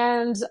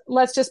 and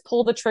let's just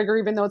pull the trigger,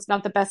 even though it's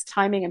not the best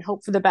timing, and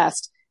hope for the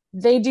best.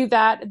 They do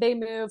that. They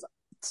move.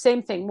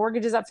 Same thing.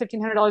 Mortgage is up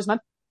 $1,500 a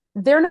month.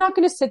 They're not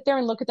going to sit there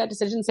and look at that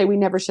decision and say, we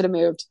never should have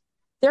moved.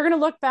 They're going to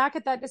look back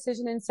at that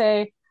decision and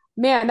say,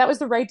 man, that was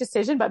the right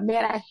decision, but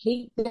man, I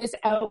hate this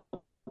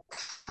outcome.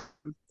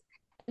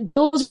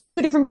 Those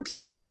are different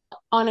people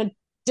on a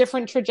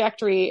different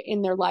trajectory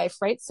in their life,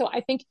 right? So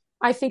I think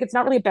it's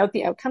not really about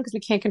the outcome, because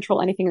we can't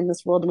control anything in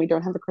this world and we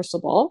don't have a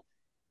crystal ball.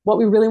 What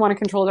we really want to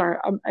control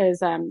is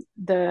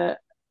the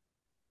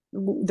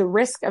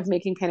risk of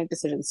making panic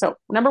decisions. So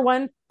number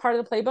one part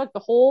of the playbook, the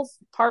whole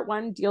part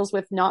one deals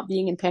with not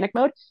being in panic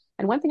mode.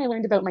 And one thing I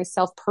learned about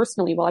myself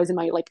personally while I was in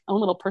my like own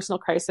little personal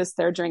crisis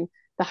there during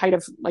the height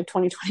of like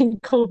 2020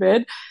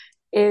 COVID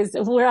is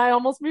where I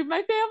almost moved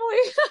my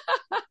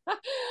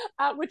family,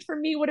 which for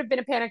me would have been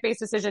a panic-based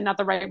decision, not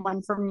the right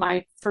one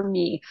for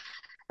me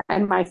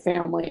and my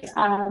family.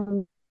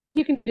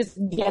 You can just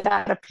get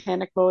out of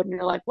panic mode and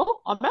you're like,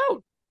 well, I'm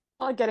out.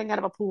 Like getting out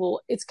of a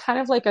pool. It's kind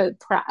of like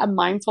a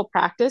mindful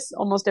practice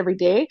almost every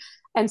day.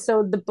 And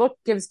so the book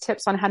gives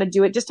tips on how to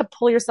do it, just to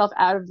pull yourself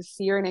out of the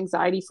fear and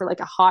anxiety for like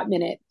a hot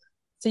minute,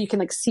 so you can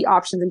like see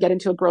options and get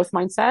into a growth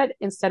mindset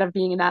instead of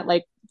being in that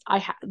like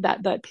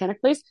that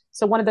panic place.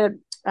 So one of the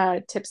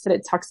tips that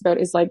it talks about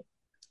is like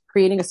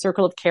creating a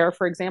circle of care,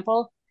 for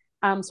example.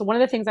 So one of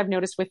the things I've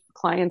noticed with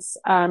clients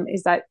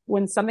is that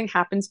when something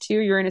happens to you,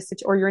 you're in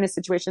a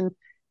situation,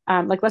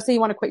 like let's say you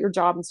want to quit your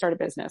job and start a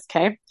business,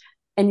 okay?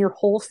 And your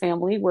whole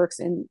family works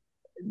in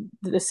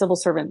the civil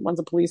servant. One's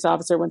a police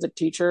officer, one's a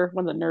teacher,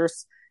 one's a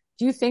nurse.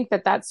 Do you think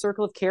that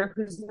circle of care,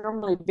 who's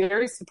normally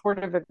very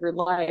supportive of your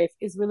life,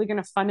 is really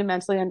going to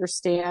fundamentally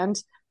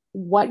understand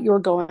what you're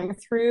going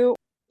through?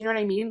 You know what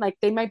I mean? Like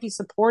they might be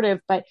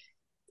supportive, but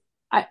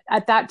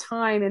at that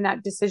time in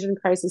that decision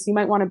crisis, you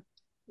might want to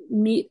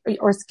meet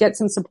or get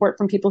some support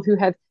from people who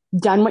have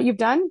done what you've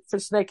done, so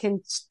they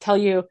can tell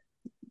you,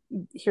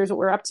 here's what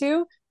we're up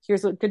to.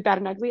 Here's the good, bad,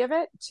 and ugly of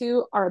it.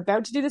 Two are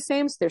about to do the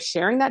same. So they're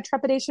sharing that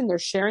trepidation. They're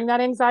sharing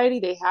that anxiety.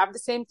 They have the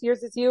same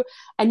fears as you.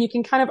 And you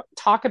can kind of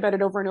talk about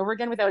it over and over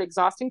again without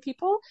exhausting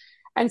people.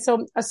 And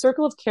so a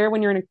circle of care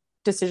when you're in a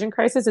decision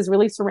crisis is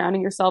really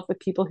surrounding yourself with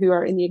people who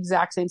are in the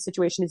exact same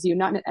situation as you.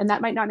 And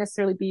that might not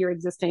necessarily be your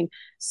existing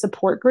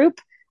support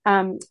group,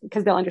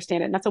 because they'll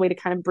understand it. And that's a way to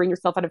kind of bring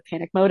yourself out of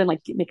panic mode and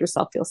like make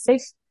yourself feel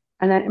safe.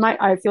 And then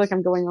I feel like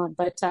I'm going on,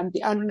 but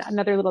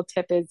another little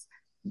tip is,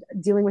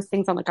 dealing with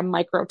things on like a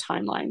micro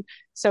timeline.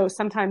 So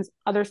sometimes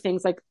other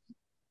things like,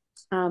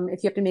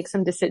 if you have to make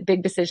some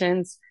big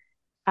decisions,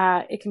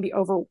 it can be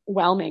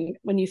overwhelming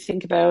when you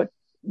think about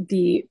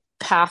the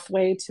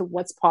pathway to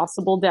what's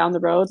possible down the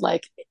road.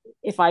 Like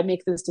if I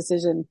make this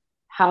decision,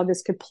 how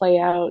this could play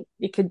out,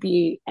 it could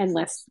be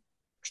endless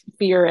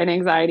fear and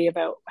anxiety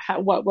about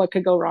what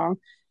could go wrong.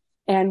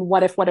 And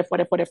what if,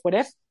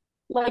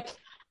 like,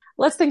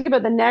 let's think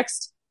about the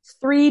next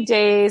 3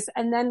 days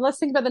and then let's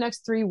think about the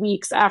next 3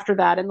 weeks after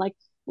that. And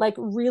like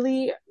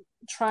really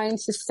trying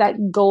to set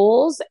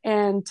goals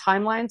and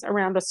timelines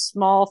around a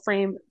small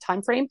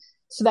time frame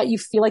so that you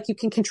feel like you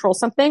can control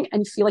something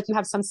and you feel like you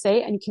have some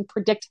say and you can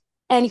predict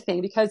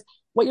anything, because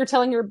what you're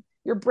telling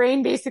your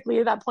brain basically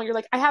at that point, you're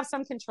like, I have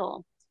some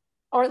control,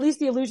 or at least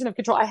the illusion of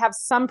control. I have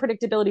some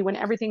predictability when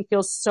everything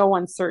feels so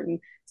uncertain.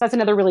 So that's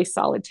another really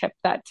solid tip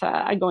that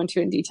I go into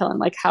in detail, and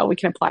like how we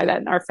can apply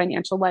that in our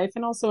financial life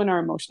and also in our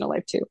emotional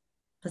life too.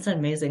 That's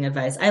amazing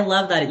advice. I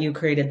love that you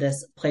created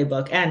this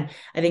playbook. And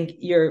I think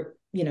you're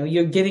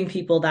giving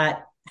people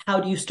that,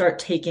 how do you start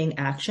taking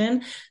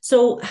action?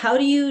 So how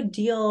do you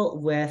deal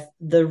with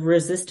the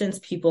resistance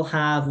people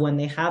have when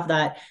they have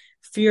that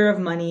fear of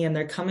money and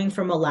they're coming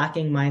from a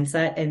lacking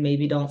mindset and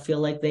maybe don't feel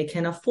like they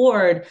can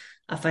afford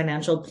a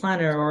financial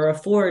planner or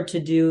afford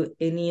to do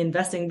any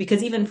investing?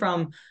 Because even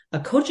from a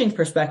coaching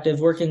perspective,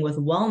 working with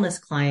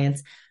wellness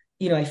clients,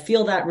 I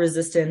feel that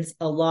resistance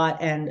a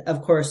lot. And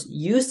of course,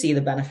 you see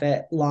the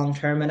benefit long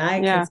term, and I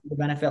can see the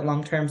benefit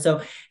long term.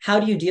 So how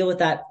do you deal with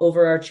that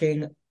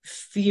overarching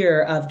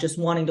fear of just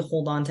wanting to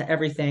hold on to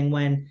everything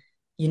when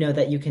you know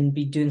that you can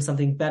be doing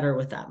something better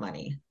with that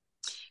money?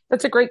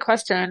 That's a great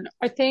question.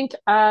 I think,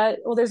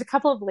 well, there's a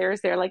couple of layers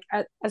there. Like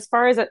as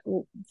far as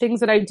things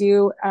that I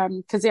do,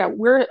 because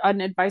we're an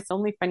advice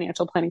only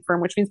financial planning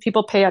firm, which means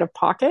people pay out of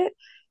pocket.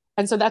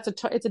 And so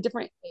it's a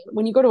different,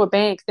 when you go to a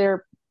bank,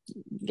 they're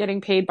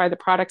getting paid by the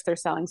products they're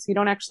selling. So you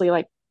don't actually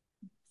like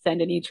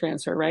send an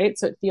e-transfer, right?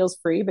 So it feels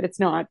free, but it's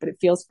not, but it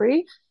feels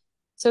free.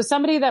 So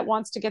somebody that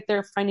wants to get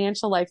their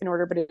financial life in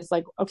order, but it's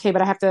like, okay,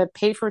 but I have to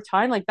pay for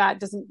time. Like that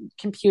doesn't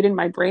compute in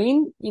my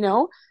brain,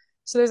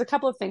 So there's a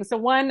couple of things. So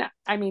one,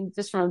 I mean,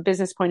 just from a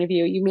business point of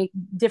view, you make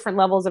different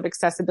levels of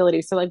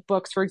accessibility. So like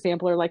books, for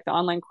example, or like the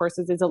online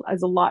courses is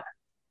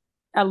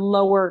a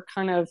lower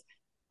kind of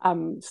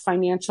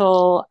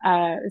financial,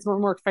 it's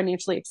more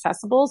financially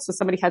accessible. So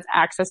somebody has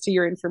access to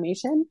your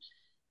information.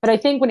 But I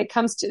think when it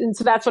comes to, and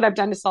so that's what I've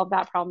done to solve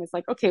that problem, is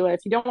like, okay, well, if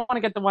you don't want to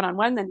get the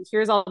one-on-one, then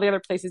here's all the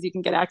other places you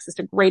can get access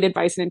to great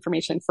advice and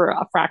information for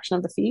a fraction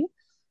of the fee.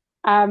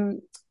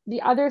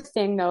 The other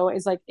thing though,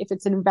 is like, if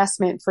it's an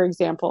investment, for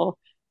example,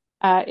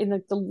 in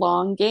like the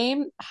long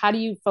game, how do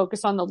you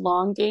focus on the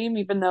long game,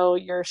 even though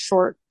you're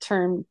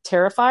short-term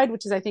terrified,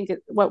 which is, I think,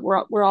 what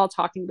we're all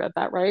talking about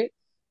that, right?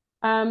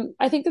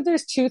 I think that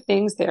there's two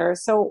things there.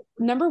 So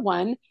number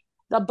one,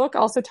 the book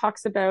also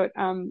talks about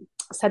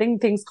setting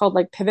things called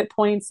like pivot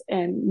points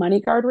and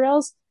money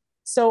guardrails.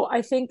 So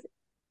I think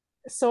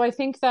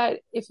that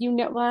if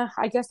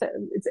I guess that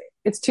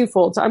it's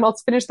twofold. So I'll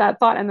finish that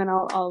thought and then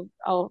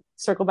I'll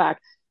circle back.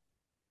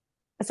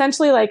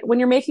 Essentially, like when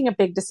you're making a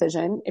big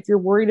decision, if you're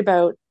worried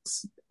about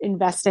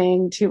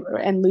investing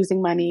and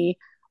losing money,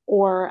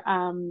 or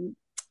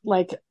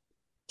like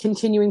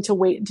continuing to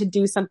wait to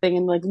do something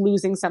and like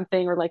losing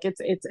something, or like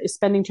it's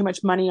spending too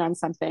much money on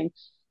something,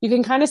 you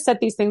can kind of set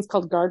these things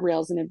called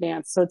guardrails in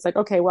advance. So it's like,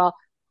 okay, well,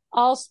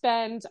 I'll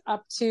spend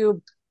up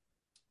to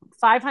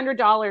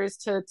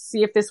 $500 to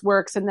see if this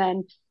works. And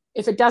then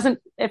if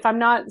I'm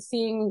not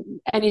seeing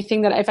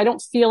anything, if I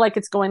don't feel like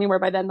it's going anywhere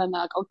by then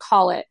I'll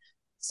call it.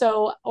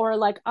 So, or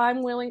like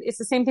it's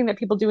the same thing that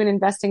people do in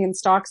investing in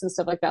stocks and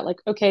stuff like that. Like,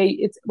 okay,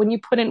 it's when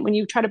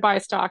you try to buy a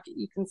stock,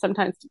 you can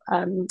sometimes,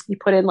 you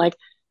put in like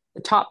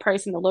the top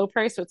price and the low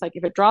price. So it's like,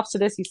 if it drops to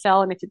this, you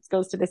sell. And if it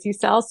goes to this, you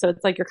sell. So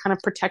it's like, you're kind of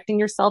protecting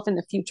yourself in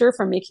the future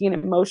from making an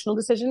emotional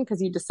decision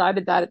because you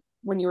decided that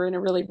when you were in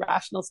a really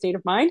rational state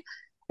of mind.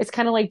 It's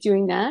kind of like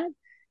doing that.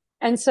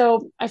 And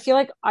so I feel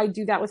like I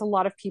do that with a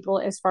lot of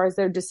people as far as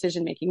their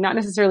decision making, not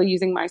necessarily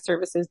using my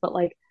services, but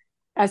like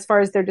as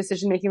far as their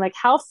decision making, like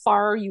how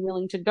far are you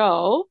willing to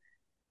go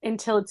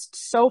until it's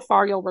so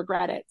far you'll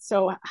regret it?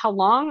 So how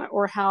long,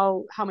 or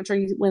how much are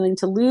you willing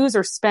to lose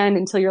or spend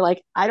until you're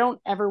like, I don't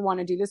ever want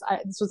to do this.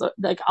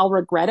 I'll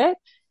regret it.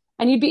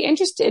 And you'd be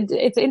interested.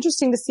 It's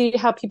interesting to see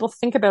how people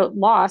think about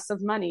loss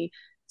of money.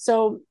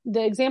 So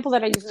the example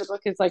that I use in the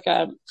book is like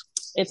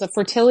it's a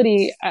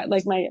fertility,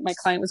 like my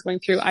client was going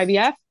through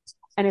IVF,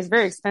 and it's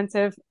very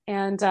expensive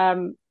and,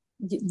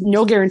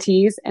 no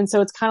guarantees. And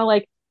so it's kind of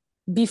like,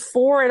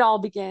 before it all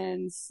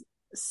begins,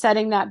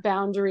 setting that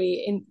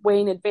boundary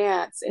way in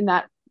advance, in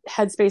that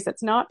headspace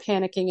that's not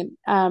panicking,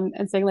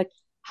 and saying like,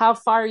 how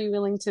far are you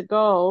willing to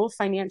go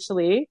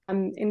financially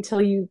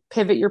until you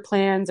pivot your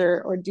plans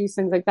or do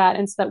things like that.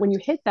 And so that when you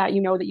hit that,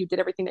 you know that you did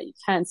everything that you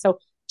can. So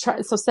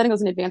setting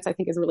those in advance, I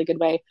think, is a really good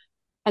way.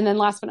 And then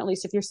last but not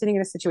least, if you're sitting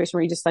in a situation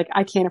where you just like,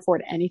 I can't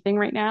afford anything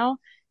right now,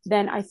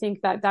 then I think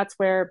that's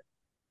where,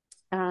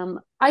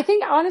 I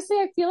think honestly,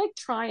 I feel like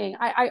trying.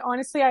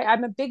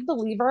 I'm a big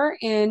believer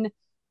in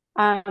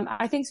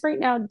I think right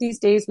now, these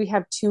days, we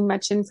have too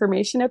much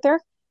information out there,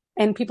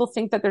 and people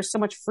think that there's so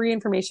much free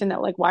information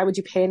that, like, why would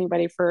you pay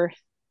anybody for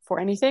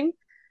anything?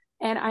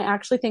 And I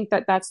actually think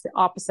that that's the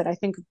opposite. I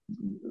think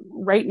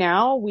right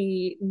now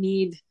we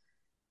need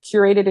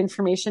curated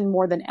information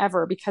more than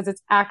ever, because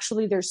it's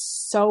actually, there's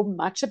so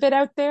much of it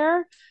out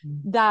there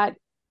that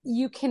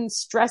you can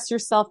stress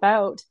yourself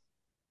out,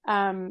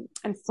 and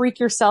freak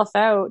yourself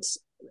out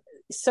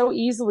so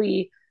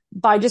easily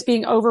by just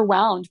being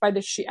overwhelmed by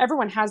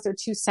everyone has their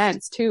 2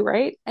 cents too,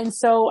 right? And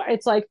so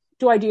it's like,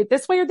 do I do it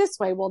this way or this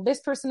way? Well,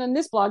 this person on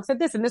this blog said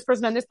this, and this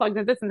person on this blog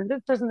said this, and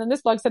this person on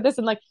this blog said this.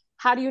 And like,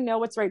 how do you know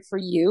what's right for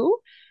you?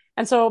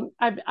 And so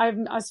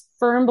I'm a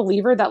firm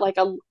believer that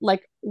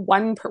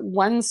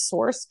one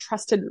source,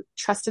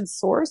 trusted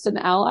source, an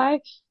ally,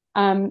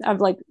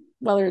 of like,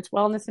 whether it's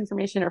wellness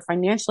information or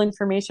financial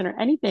information or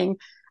anything,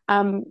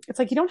 it's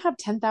like, you don't have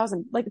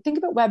 10,000, like, think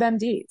about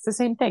WebMD. It's the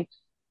same thing.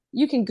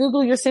 You can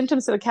Google your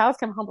symptoms till the cows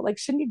come home, but like,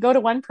 shouldn't you go to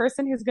one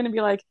person who's going to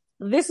be like,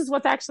 this is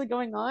what's actually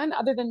going on,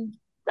 rather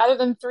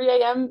than 3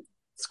 a.m.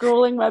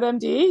 scrolling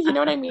WebMD? You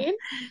know what I mean?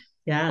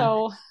 Yeah.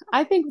 So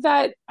I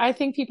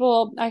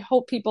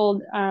hope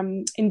people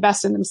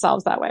invest in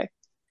themselves that way.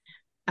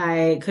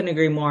 I couldn't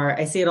agree more.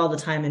 I see it all the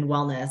time in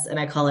wellness, and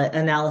I call it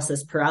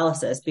analysis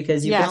paralysis,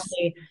 because you can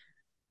only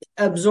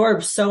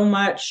absorb so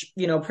much,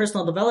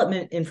 personal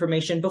development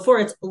information before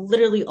it's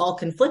literally all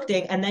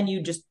conflicting, and then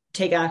you just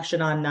take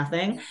action on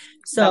nothing.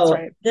 So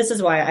This is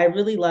why I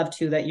really love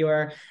too that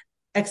you're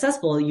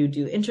accessible. You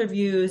do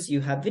interviews, you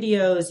have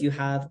videos, you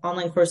have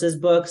online courses,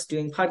 books,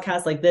 doing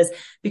podcasts like this,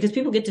 because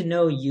people get to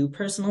know you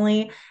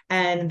personally.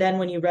 And then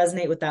when you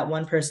resonate with that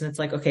one person, it's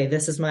like, okay,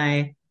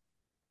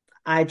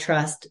 I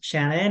trust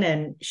Shannon,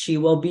 and she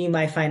will be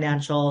my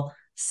financial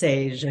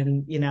sage.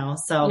 And,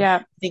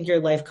 I think your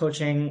life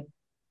coaching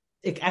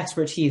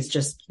expertise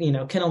just,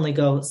 can only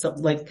go so,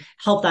 like,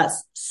 help that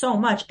so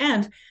much.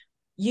 And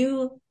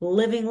you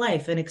living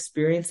life and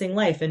experiencing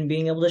life and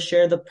being able to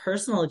share the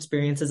personal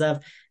experiences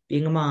of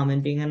being a mom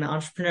and being an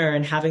entrepreneur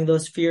and having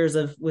those fears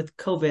with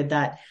COVID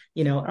that,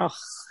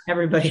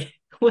 everybody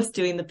was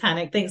doing the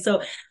panic thing.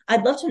 So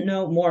I'd love to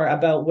know more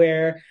about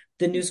where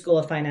the New School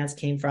of Finance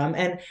came from,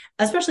 and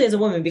especially as a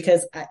woman,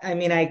 because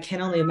I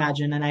can only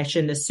imagine, and I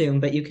shouldn't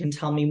assume, but you can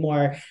tell me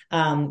more.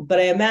 But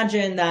I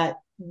imagine that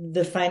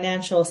the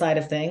financial side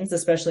of things,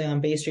 especially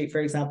on Bay Street,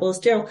 for example, is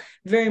still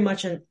very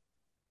much an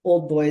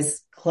old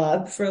boys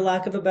club, for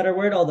lack of a better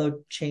word,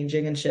 although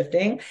changing and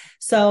shifting.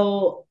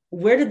 So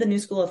where did the New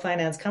School of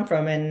Finance come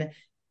from, and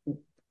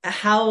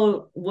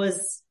how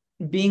was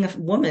being a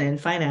woman in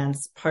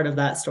finance part of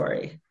that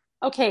story?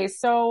 Okay,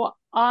 so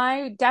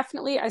I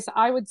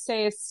would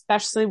say,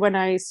 especially when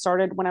I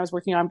was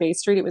working on Bay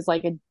Street, it was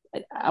like it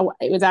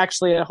was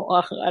actually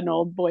an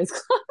old boys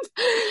club.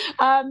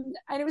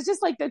 And it was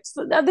just like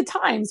the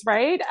times,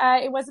 right?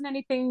 It wasn't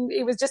anything,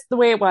 it was just the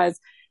way it was.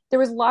 There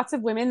was lots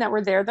of women that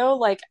were there though,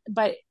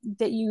 but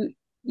that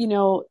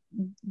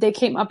they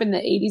came up in the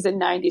 80s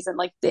and 90s,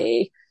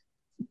 and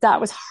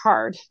that was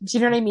hard. Do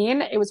you know what I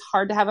mean? It was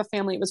hard to have a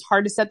family. It was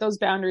hard to set those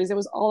boundaries. It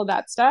was all of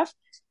that stuff.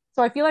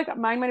 So I feel like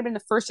mine might have been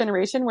the first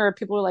generation where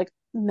people were like,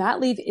 mat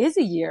leave is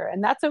a year,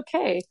 and that's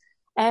okay.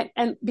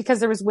 And because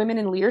there was women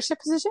in leadership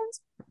positions.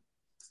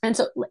 And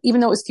so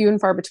even though it was few and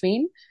far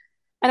between,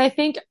 and I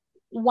think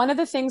one of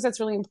the things that's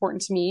really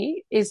important to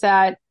me is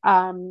that,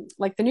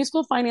 the New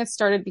School of Finance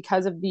started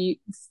because of the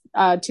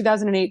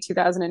 2008,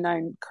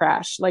 2009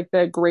 crash, like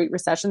the Great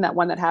Recession, that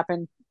one that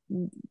happened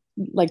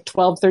like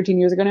 12, 13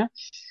 years ago now.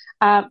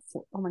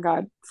 Oh my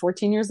God,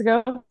 14 years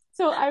ago.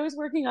 So I was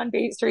working on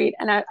Bay Street,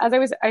 and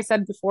I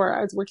said before,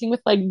 I was working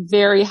with like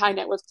very high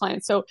net worth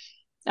clients. So,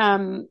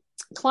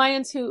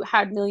 clients who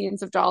had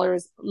millions of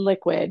dollars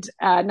liquid,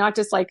 not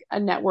just like a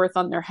net worth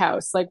on their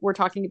house. Like, we're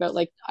talking about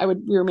we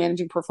were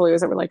managing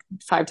portfolios that were like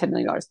 $5-10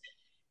 million.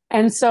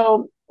 And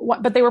so,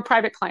 but they were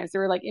private clients. They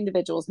were like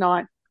individuals,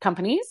 not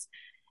companies.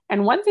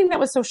 And one thing that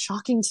was so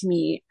shocking to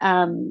me,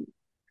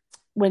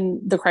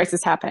 when the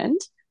crisis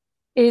happened,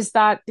 is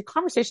that the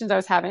conversations I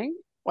was having,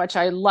 which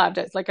I loved,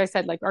 it. Like I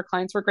said, like, our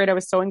clients were great. I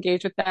was so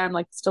engaged with them,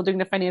 like still doing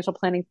the financial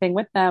planning thing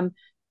with them.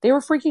 They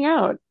were freaking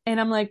out. And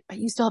I'm like, but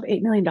you still have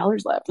 $8 million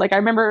left. Like, I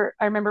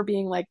remember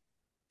being like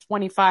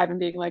 25 and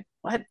being like,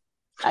 what?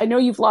 I know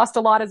you've lost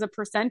a lot as a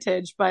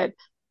percentage, but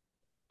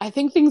I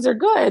think things are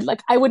good.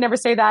 Like, I would never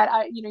say that.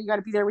 You got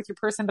to be there with your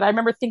person. But I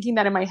remember thinking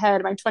that in my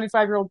head. My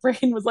 25-year-old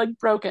brain was like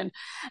broken.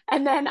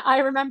 And then I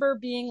remember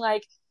being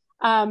like,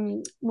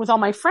 with all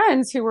my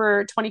friends who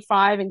were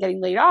 25 and getting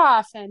laid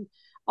off, and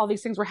all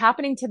these things were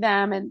happening to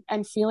them,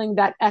 and feeling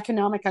that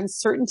economic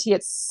uncertainty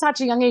at such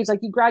a young age. Like,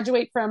 you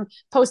graduate from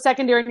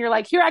post-secondary and you're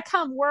like, here I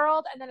come,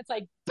 world. And then it's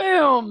like,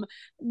 boom,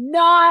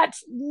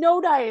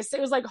 no dice.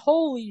 It was like,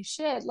 holy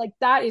shit, like,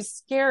 that is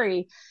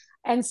scary.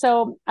 And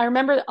so I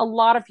remember a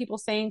lot of people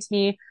saying to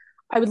me,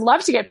 I would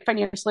love to get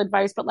financial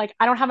advice, but like,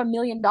 I don't have $1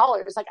 million.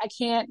 Like, I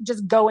can't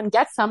just go and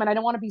get some, and I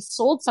don't want to be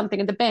sold something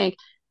at the bank.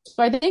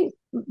 So I think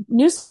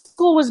New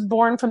School was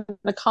born from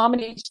the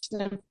combination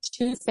of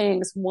two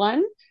things.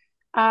 One,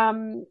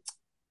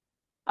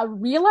 a a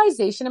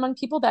realization among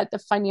people that the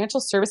financial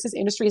services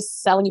industry is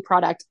selling you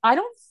product. I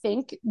don't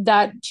think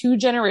that 2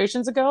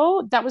 generations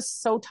ago that was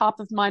so top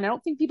of mind. I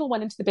don't think people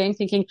went into the bank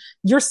thinking,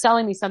 you're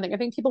selling me something. I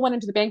think people went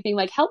into the bank being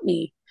like, help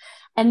me.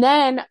 And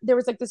then there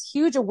was like this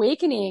huge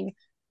awakening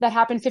that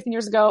happened 15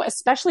 years ago,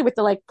 especially with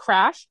the like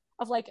crash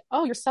of like,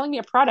 oh, you're selling me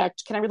a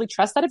product. Can I really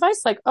trust that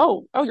advice? Like,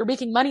 oh, you're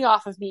making money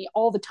off of me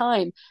all the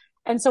time.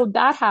 And so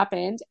that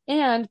happened.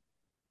 And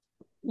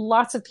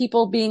lots of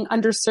people being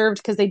underserved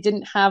because they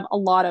didn't have a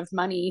lot of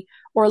money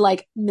or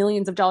like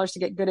millions of dollars to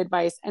get good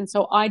advice. And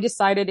so I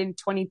decided in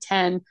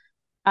 2010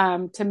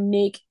 to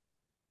make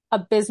a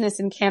business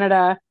in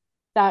Canada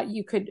that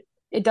you could,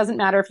 it doesn't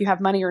matter if you have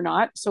money or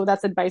not. So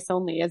that's advice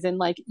only, as in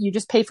like you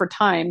just pay for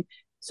time.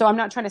 So I'm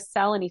not trying to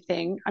sell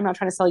anything. I'm not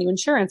trying to sell you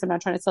insurance. I'm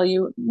not trying to sell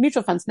you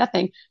mutual funds,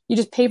 nothing. You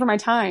just pay for my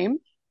time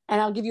and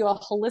I'll give you a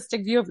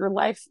holistic view of your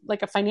life,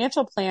 like a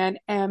financial plan.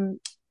 And,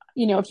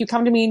 you know, if you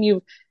come to me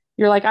and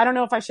you're like, I don't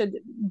know if I should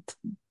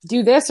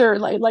do this, or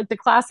like the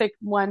classic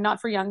one,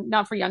 not for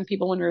young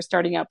people when we were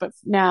starting out, but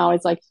now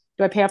it's like,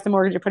 do I pay off the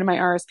mortgage or put in my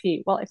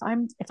RSP? Well, if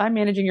I'm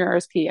managing your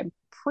RSP, I'm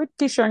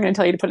pretty sure I'm going to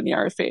tell you to put in the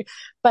RSP.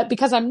 But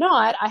because I'm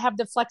not, I have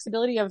the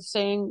flexibility of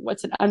saying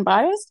what's an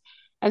unbiased.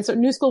 And so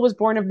New School was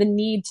born of the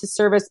need to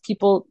service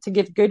people, to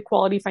give good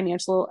quality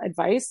financial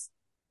advice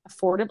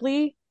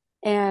affordably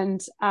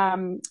and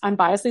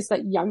unbiasedly, so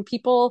that young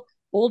people,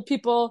 old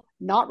people,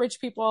 not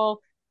rich people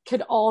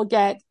could all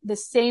get the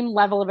same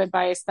level of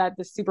advice that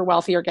the super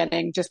wealthy are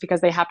getting, just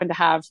because they happen to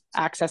have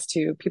access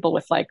to people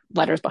with like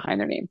letters behind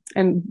their name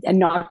and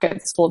not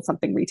get sold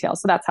something retail.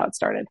 So that's how it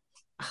started.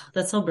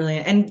 That's so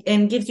brilliant,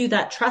 and gives you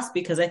that trust,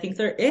 because I think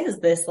there is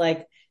this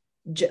like,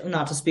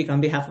 not to speak on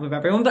behalf of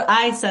everyone, but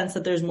I sense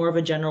that there's more of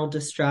a general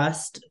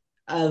distrust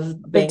of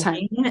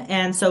banking,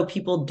 and so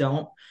people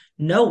don't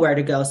know where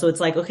to go. So it's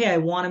like, okay, I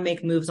want to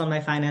make moves on my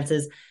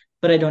finances,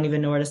 but I don't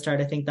even know where to start.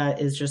 I think that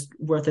is just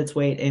worth its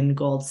weight in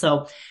gold.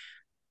 So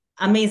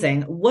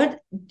amazing.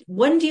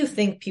 When do you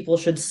think people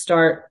should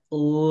start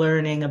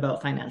learning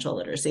about financial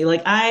literacy?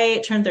 Like,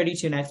 I turn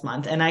 32 next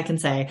month, and I can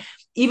say,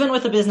 even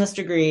with a business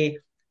degree,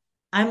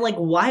 I'm like,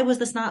 why was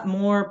this not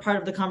more part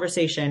of the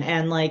conversation?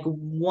 And like,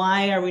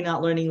 why are we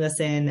not learning this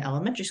in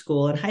elementary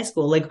school and high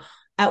school? Like,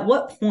 at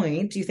what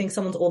point do you think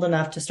someone's old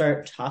enough to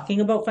start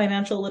talking about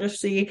financial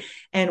literacy,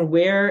 and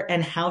where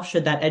and how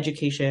should that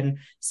education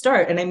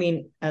start? And I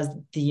mean, as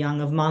the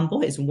young of mom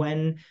boys,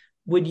 when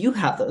would you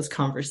have those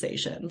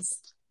conversations?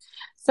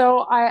 So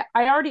I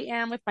already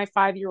am with my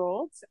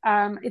 5-year-old.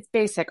 It's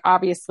basic,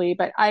 obviously,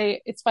 but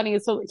it's funny.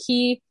 So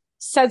he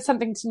said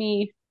something to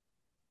me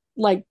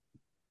like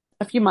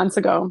a few months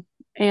ago,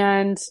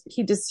 and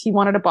he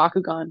wanted a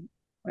Bakugan.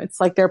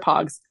 It's like their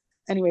Pogs.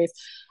 Anyways.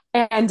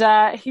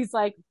 And he's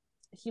like,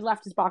 he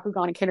left his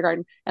Bakugan in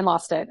kindergarten and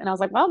lost it. And I was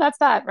like, well, that's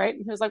that, right?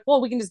 And he was like,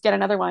 well, we can just get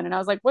another one. And I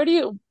was like, what do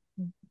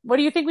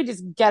you think we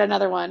just get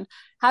another one?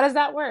 How does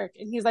that work?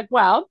 And he's like,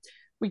 well,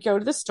 we go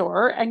to the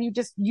store and you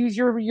just use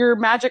your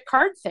magic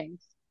card thing.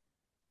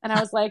 And I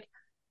was like,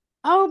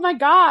 oh my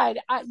God,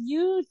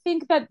 you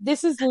think that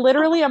this is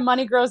literally a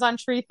money grows on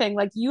tree thing.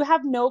 Like, you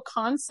have no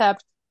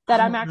concept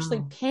that I'm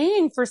actually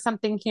paying for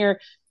something here.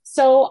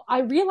 So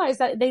I realized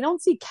that they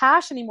don't see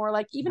cash anymore.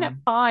 Like, even at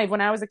 5, when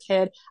I was a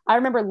kid, I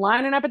remember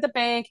lining up at the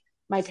bank.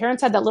 My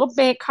parents had that little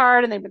bank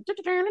card, and they would,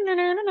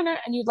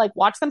 and you'd like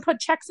watch them put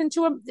checks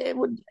into them. It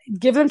would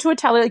give them to a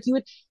teller. Like,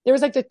 there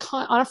was like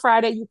on a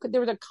Friday,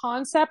 there was a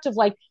concept of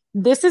like,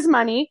 this is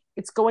money.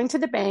 It's going to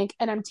the bank,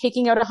 and I'm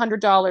taking out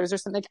 $100 or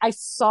something. Like, I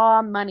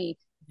saw money.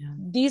 Yeah.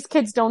 These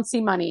kids don't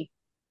see money,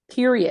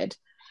 period.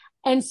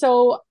 And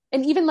so,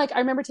 and even like, I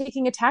remember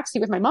taking a taxi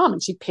with my mom,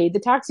 and she paid the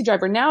taxi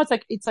driver. Now it's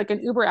like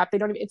an Uber app.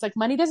 It's like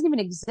money doesn't even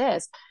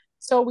exist.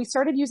 So we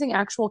started using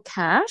actual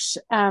cash,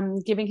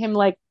 giving him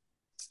like,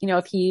 you know,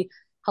 if he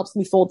helps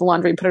me fold the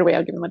laundry and put it away,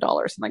 I'll give him $1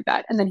 or something like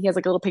that. And then he has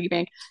like a little piggy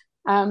bank.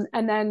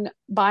 And then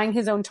buying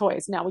his own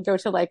toys. Now we go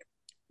to like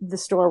the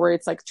store where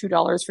it's like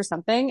 $2 for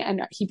something,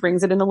 and he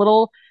brings it in a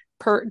little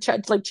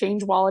like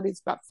change wallet.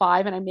 It's about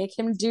 5, and I make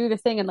him do the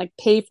thing and like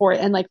pay for it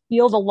and like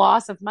feel the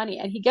loss of money.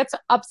 And he gets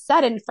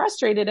upset and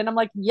frustrated. And I'm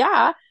like,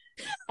 yeah.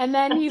 And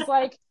then he's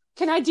like,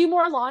 can I do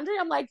more laundry?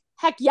 I'm like,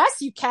 heck yes,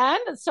 you can.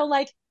 So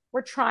like,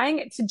 we're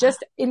trying to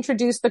just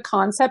introduce the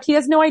concept. He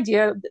has no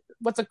idea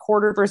what's a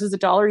quarter versus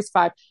 $1. He's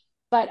 5.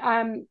 But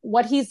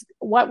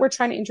what we're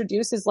trying to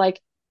introduce is like,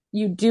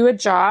 you do a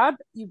job,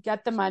 you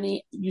get the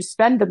money, you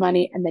spend the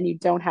money, and then you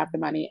don't have the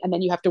money. And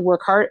then you have to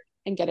work hard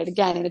and get it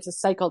again. And it's a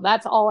cycle.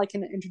 That's all I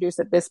can introduce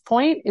at this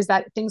point, is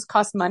that things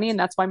cost money. And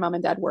that's why mom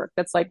and dad work.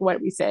 That's like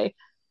what we say.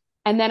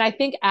 And then I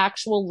think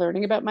actual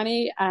learning about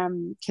money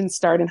can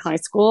start in high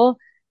school.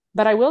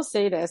 But I will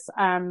say this,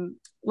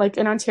 like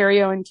in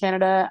Ontario and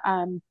Canada,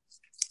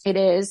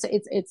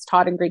 it's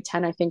taught in grade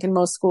 10, I think, in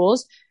most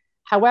schools.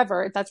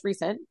 However, that's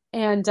recent.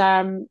 And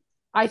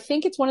I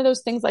think it's one of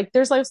those things, like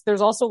there's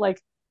also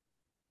like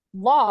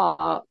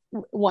law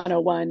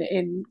 101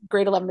 in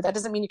grade 11, but that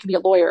doesn't mean you can be a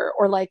lawyer,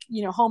 or like,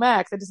 you know, home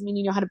ec, that doesn't mean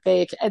you know how to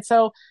bake. And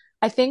so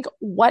I think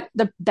what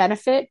the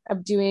benefit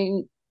of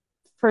doing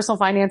personal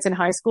finance in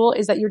high school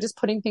is that you're just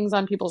putting things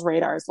on people's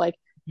radars. Like,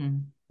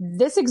 Mhm.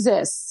 this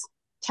exists.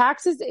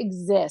 Taxes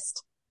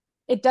exist.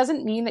 It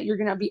doesn't mean that you're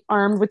going to be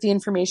armed with the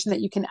information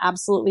that you can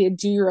absolutely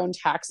do your own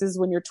taxes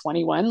when you're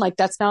 21. Like,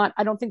 that's not,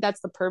 I don't think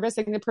that's the purpose.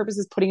 I think the purpose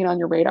is putting it on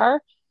your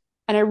radar.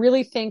 And I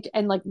really think,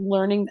 and like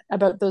learning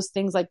about those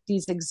things, like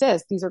these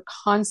exist, these are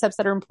concepts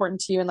that are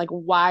important to you, and like,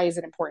 why is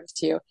it important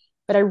to you?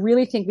 But I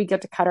really think we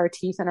get to cut our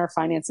teeth in our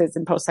finances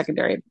in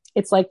post-secondary.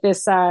 It's like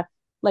this,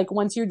 like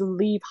once you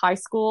leave high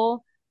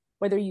school,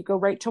 whether you go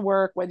right to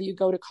work, whether you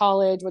go to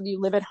college, whether you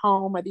live at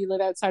home, whether you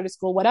live outside of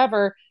school,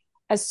 whatever,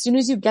 as soon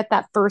as you get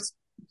that first,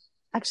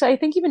 actually, I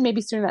think even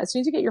maybe sooner than that, as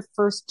soon as you get your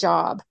first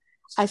job,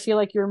 I feel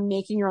like you're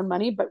making your own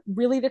money. But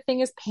really, the thing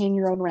is paying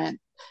your own rent.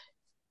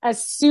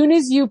 As soon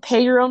as you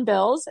pay your own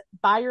bills,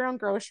 buy your own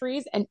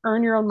groceries, and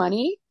earn your own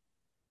money,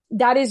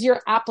 that is your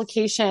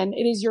application.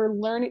 It is your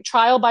learning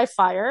trial by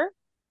fire.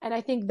 And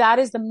I think that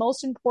is the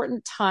most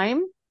important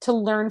time to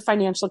learn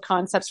financial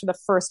concepts for the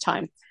first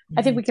time.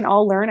 I think Mhm. we can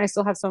all learn. I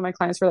still have some of my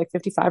clients who are like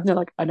 55 and they're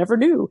like, I never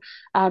knew.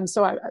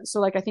 So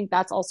like, I think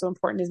that's also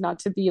important, is not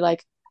to be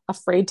like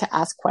afraid to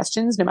ask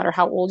questions no matter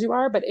how old you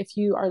are. But if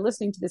you are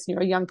listening to this and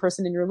you're a young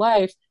person in your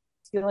life,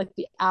 I feel like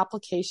the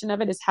application of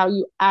it is how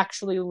you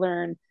actually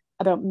learn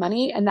about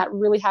money. And that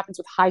really happens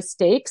with high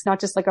stakes, not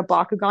just like a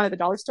Bakugan at the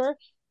dollar store,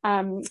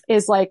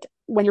 is like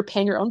when you're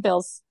paying your own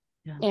bills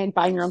Yeah. and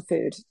buying your own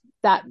food.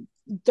 That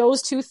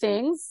those two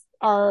things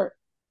are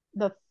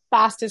the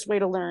fastest way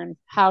to learn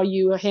how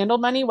you handle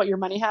money, what your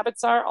money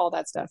habits are, all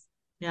that stuff.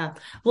 Yeah.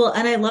 Well,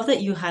 and I love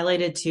that you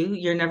highlighted too,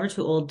 you're never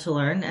too old to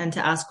learn and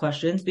to ask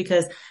questions,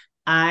 because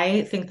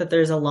I think that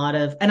there's a lot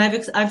of, and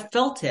I've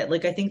felt it.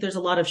 Like, I think there's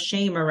a lot of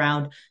shame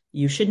around,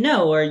 you should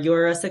know, or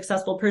you're a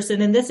successful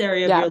person in this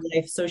area of Yeah. your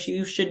life, so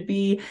you should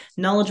be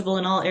knowledgeable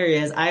in all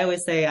areas. I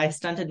always say I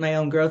stunted my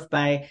own growth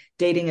by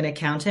dating an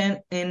accountant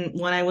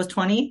when I was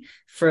 20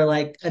 for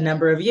like a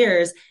number of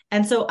years.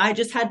 And so I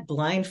just had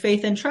blind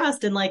faith and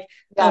trust, and like,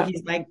 oh, Yeah.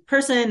 he's my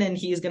person and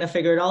he's going to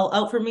figure it all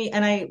out for me.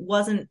 And I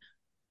wasn't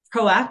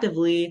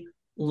proactively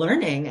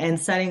learning and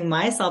setting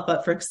myself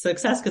up for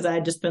success, because I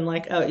had just been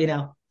like,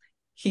 oh,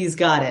 he's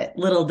got it.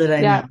 Little did I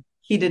know Yeah.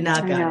 he did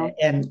not I got it, know.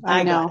 and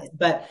I I got know. it.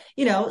 But,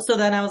 so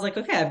then I was like,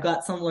 okay, I've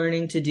got some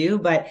learning to do,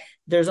 but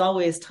there's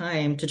always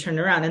time to turn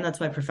around. And that's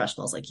why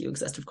professionals like you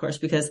exist, of course,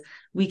 because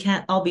we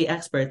can't all be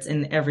experts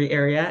in every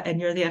area, and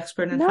you're the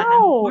expert in finance for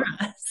No,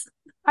 us.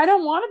 I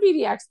don't want to be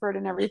the expert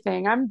in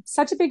everything. I'm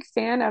such a big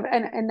fan of,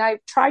 and I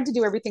tried to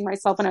do everything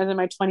myself when I was in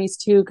my 20s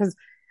too, because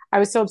I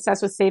was so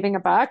obsessed with saving a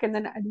buck. And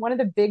then one of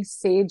the big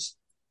sage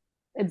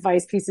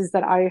advice pieces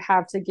that I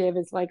have to give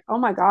is like, oh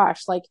my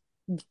gosh, like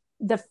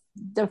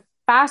the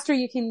faster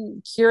you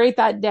can curate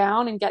that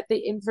down and get the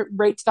info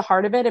right to the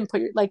heart of it, and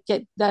put your, like,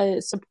 get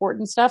the support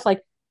and stuff.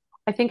 Like,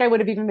 I think I would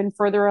have even been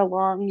further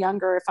along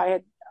younger if I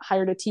had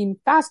hired a team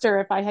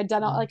faster, if I had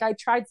done all, like, I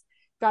tried,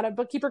 got a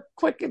bookkeeper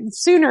quick and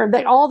sooner,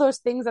 that all those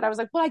things that I was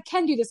like, well, I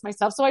can do this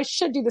myself, so I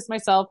should do this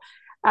myself.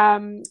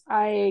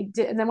 I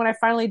did. And then when I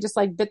finally just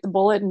like bit the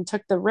bullet and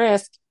took the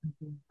risk,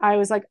 I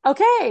was like,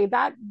 okay,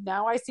 that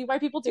now I see why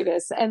people do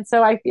this. And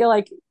so I feel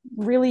like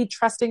really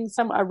trusting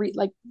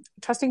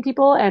trusting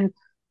people, and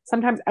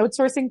sometimes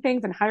outsourcing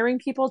things and hiring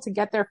people to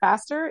get there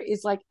faster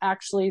is like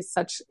actually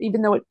such,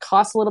 even though it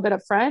costs a little bit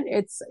up front,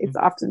 it's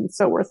often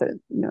so worth it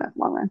in the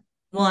long run.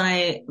 Well, and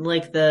I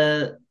like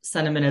the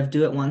sentiment of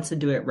do it once and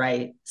do it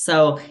right.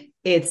 So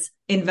it's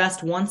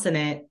invest once in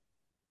it,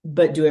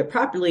 but do it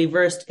properly,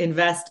 versus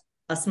invest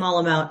a small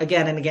amount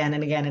again and again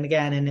and again and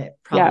again, and it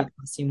probably Yeah.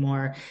 costs you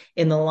more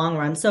in the long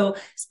run. So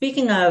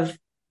speaking of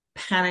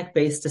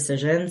panic-based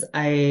decisions,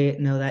 I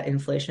know that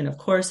inflation, of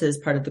course, is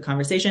part of the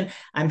conversation.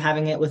 I'm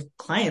having it with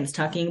clients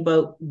talking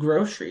about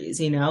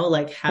groceries,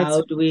 like It's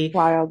how do we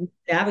wild.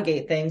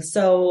 navigate things?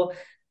 So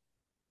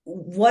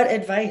what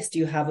advice do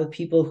you have with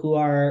people who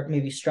are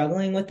maybe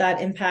struggling with that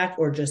impact,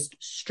 or just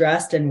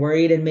stressed and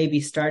worried and maybe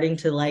starting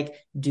to like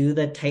do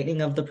the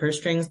tightening of the purse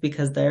strings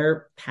because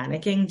they're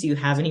panicking? Do you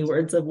have any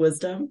words of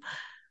wisdom?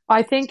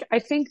 I think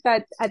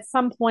that at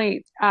some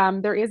point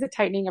there is a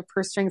tightening of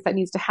purse strings that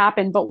needs to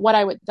happen. But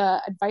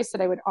the advice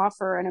that I would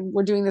offer, and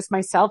we're doing this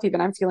myself,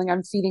 even I'm feeling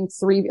I'm feeding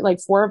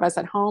four of us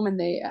at home,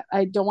 and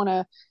I don't want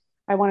to,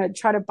 I want to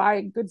try to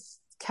buy good,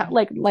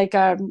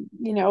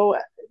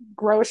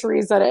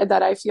 groceries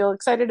that I feel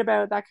excited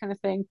about, that kind of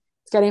thing.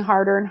 It's getting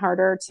harder and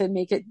harder to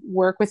make it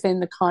work within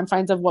the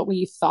confines of what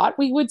we thought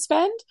we would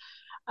spend.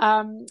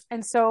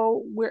 And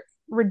so we're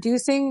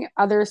reducing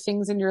other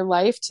things in your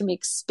life to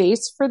make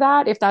space for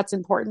that, if that's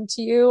important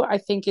to you, I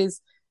think is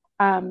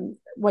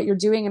what you're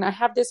doing. And I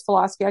have this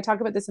philosophy, I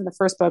talk about this in the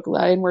first book,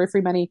 in Worry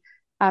Free Money,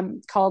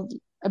 called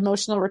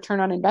emotional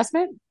return on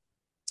investment.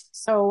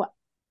 So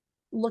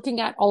looking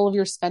at all of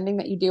your spending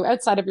that you do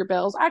outside of your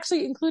bills,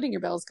 actually including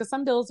your bills, because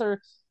some bills are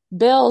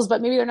bills,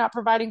 but maybe they're not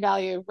providing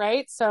value,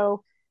 right?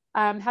 So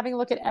having a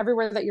look at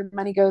everywhere that your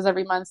money goes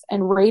every month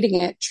and rating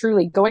it,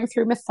 truly going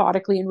through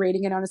methodically and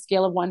rating it on a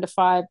scale of 1 to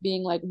 5,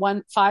 being like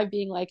five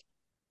being like,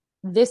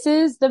 this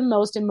is the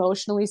most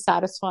emotionally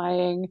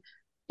satisfying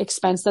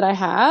expense that I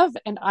have.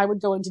 And I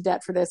would go into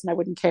debt for this and I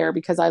wouldn't care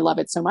because I love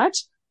it so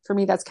much. For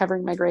me, that's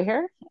covering my gray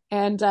hair.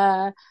 And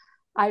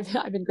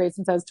I've been gray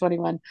since I was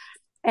 21.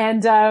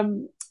 And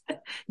the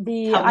Help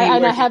me and I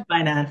work in have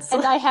finance.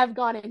 and I have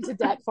gone into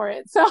debt for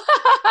it. So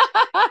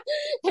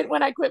and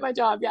when I quit my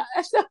job, yeah.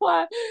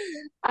 So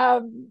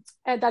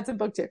and that's a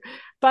book too.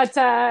 But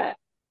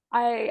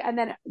and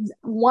then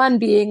one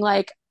being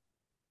like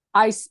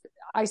I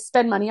I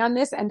spend money on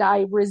this and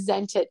I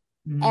resent it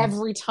Mm.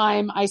 every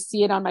time I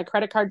see it on my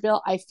credit card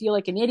bill. I feel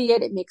like an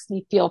idiot. It makes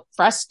me feel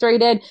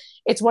frustrated.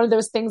 It's one of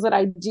those things that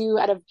I do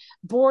out of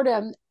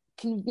boredom,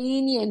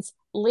 convenience,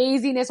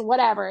 laziness,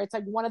 whatever. It's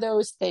like one of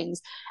those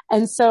things.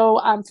 And so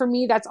for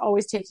me, that's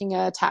always taking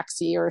a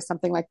taxi or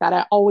something like that.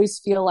 I always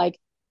feel like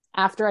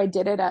after I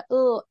did it,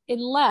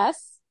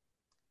 unless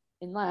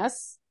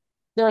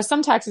there are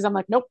some taxis I'm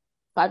like, nope,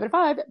 5 out of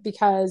 5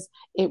 because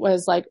it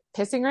was like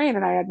pissing rain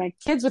and I had my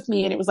kids with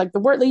me and it was like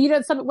the word, you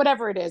know, some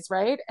whatever it is,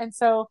 right? And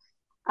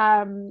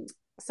um,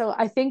 so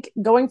I think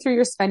going through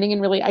your spending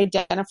and really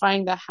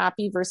identifying the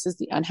happy versus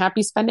the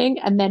unhappy spending,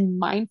 and then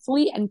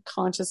mindfully and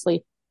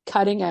consciously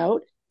cutting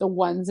out the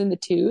ones and the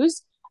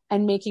twos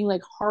and making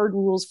like hard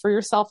rules for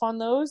yourself on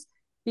those.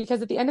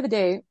 Because at the end of the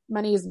day,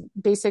 money is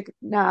basic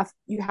math.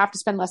 You have to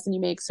spend less than you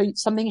make. So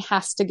something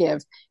has to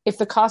give. If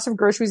the cost of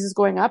groceries is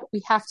going up,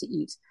 we have to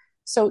eat.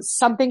 So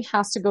something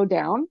has to go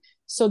down.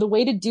 So the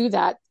way to do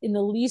that in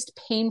the least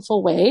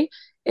painful way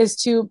is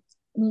to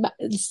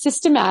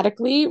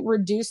systematically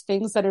reduce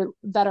things that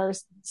are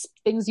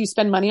things you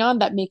spend money on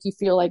that make you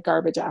feel like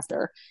garbage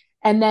after.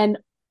 And then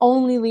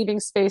only leaving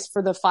space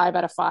for the 5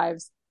 out of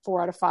 5s,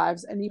 4 out of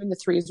 5s, and even the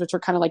threes, which are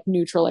kind of like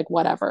neutral, like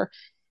whatever.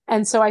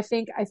 And so I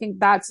think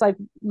that's like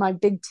my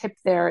big tip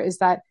there is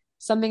that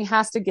something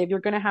has to give. You're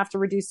going to have to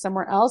reduce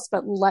somewhere else,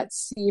 but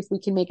let's see if we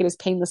can make it as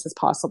painless as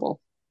possible.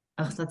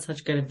 Oh, that's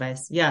such good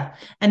advice. Yeah.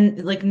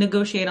 And like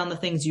negotiate on the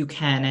things you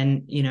can.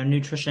 And,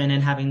 nutrition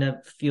and having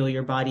to fuel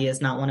your body is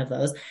not one of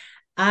those.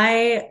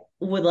 I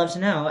would love to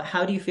know,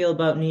 how do you feel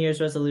about New Year's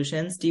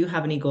resolutions? Do you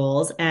have any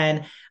goals?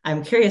 And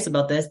I'm curious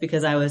about this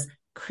because I was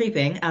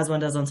creeping, as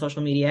one does on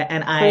social media,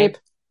 and I Creep,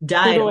 creep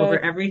died over away.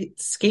 every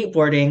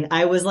skateboarding.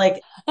 I was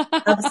like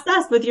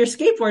obsessed with your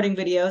skateboarding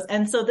videos.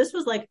 And so this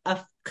was like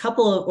a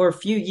couple of, or a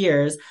few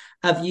years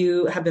of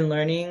you have been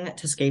learning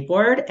to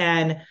skateboard.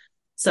 And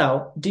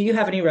so, do you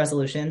have any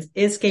resolutions?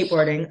 Is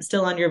skateboarding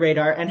still on your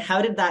radar? And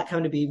how did that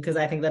come to be? Because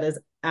I think that is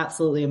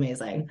absolutely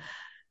amazing.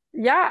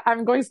 Yeah,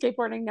 I'm going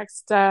skateboarding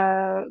next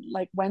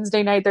like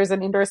Wednesday night. There's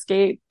an indoor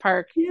skate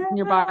park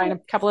nearby, and Yeah.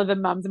 a couple of the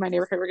moms in my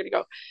neighborhood were gonna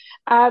go.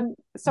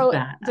 So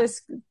Badass.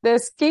 this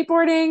the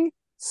skateboarding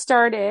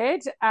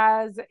started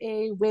as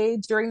a way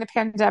during the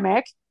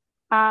pandemic.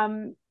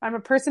 I'm a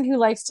person who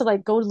likes to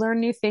like go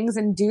learn new things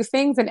and do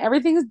things, and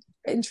everything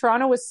in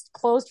Toronto was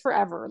closed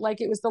forever.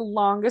 Like it was the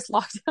longest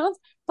lockdowns.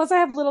 Plus, I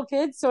have little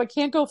kids, so I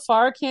can't go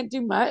far, can't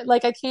do much.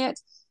 Like I can't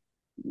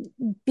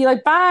be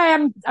like,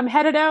 bye, I'm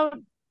headed out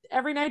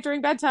every night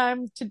during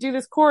bedtime to do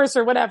this course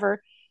or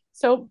whatever.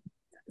 So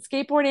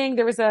skateboarding,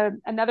 there was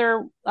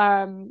another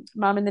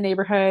mom in the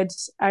neighborhood.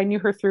 I knew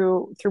her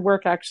through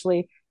work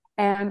actually.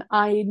 And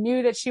I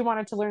knew that she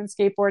wanted to learn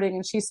skateboarding,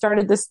 and she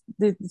started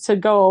to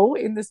go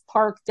in this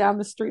park down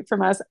the street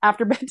from us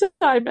after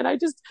bedtime.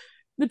 And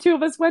the two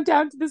of us went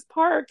down to this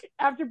park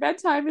after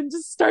bedtime and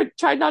just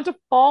tried not to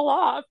fall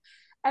off.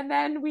 And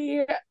then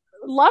we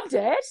loved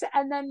it.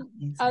 And then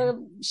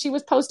Amazing. she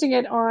was posting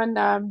it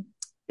on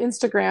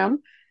Instagram,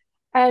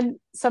 and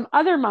some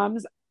other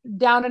moms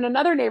down in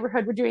another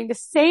neighborhood were doing the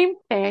same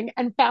thing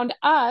and found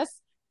us.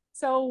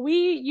 So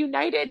we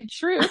united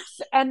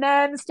troops and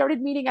then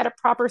started meeting at a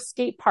proper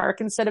skate park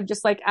instead of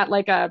just like at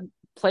like a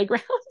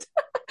playground.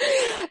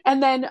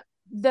 And then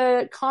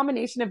the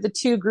combination of the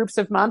two groups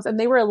of moms, and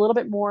they were a little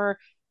bit more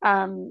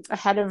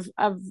ahead of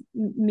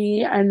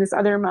me and this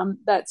other mom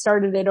that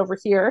started it over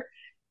here.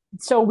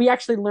 So we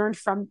actually learned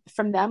from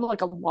them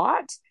like a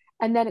lot.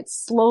 And then it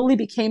slowly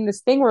became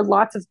this thing where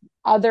lots of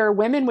other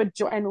women would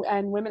join,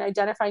 and women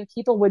identifying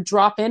people would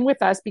drop in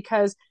with us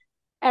because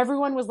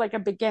everyone was like a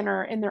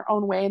beginner in their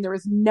own way, and there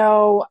was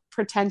no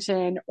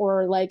pretension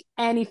or like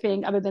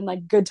anything other than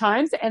like good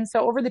times. And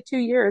so over the 2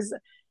 years,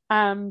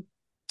 I'm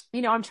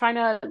trying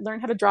to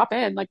learn how to drop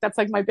in. Like that's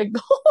like my big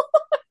goal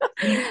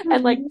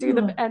and like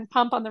and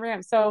pump on the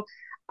ramp. So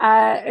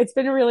it's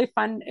been a really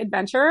fun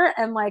adventure,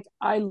 and like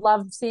I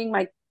love seeing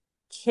my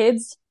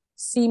kids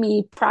see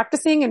me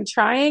practicing and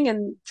trying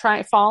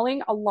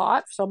falling a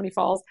lot, so many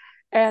falls,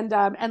 and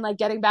like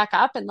getting back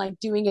up and like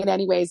doing it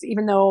anyways,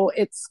 even though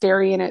it's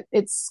scary and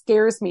it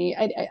scares me.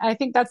 I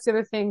think that's the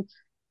other thing.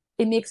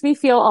 It makes me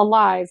feel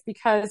alive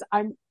because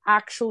I'm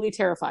actually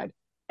terrified.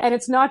 And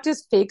it's not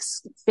just fake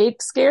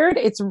scared,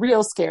 it's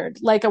real scared.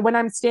 Like when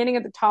I'm standing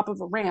at the top of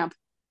a ramp,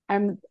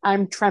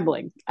 I'm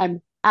trembling.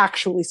 I'm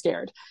actually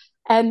scared.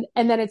 And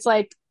then it's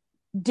like,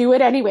 do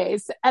it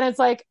anyways. And it's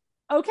like,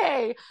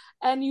 okay.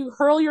 And you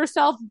hurl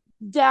yourself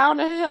down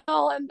a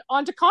hill and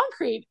onto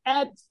concrete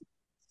at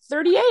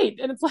 38.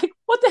 And it's like,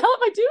 what the hell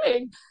am I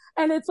doing?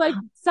 And it's like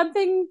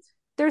something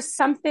there's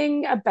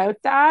something about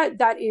that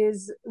that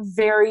is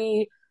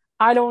very,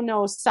 I don't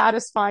know,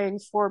 satisfying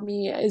for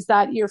me, is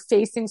that you're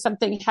facing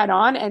something head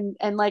on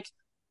and like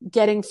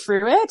getting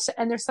through it.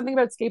 And there's something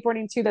about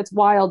skateboarding too that's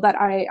wild that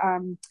I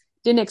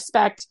didn't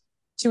expect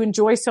to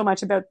enjoy so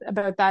much about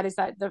that, is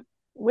that the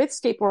with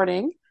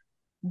skateboarding,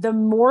 the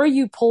more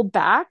you pull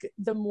back,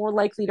 the more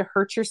likely to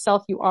hurt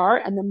yourself you are,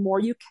 and the more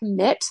you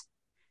commit,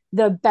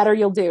 the better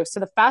you'll do. So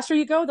the faster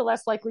you go, the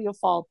less likely you'll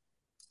fall.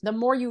 The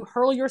more you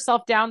hurl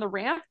yourself down the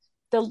ramp,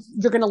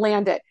 you're going to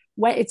land it.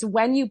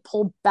 When you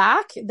pull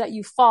back that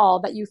you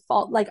fall,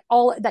 like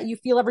all that, you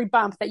feel every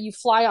bump, that you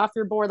fly off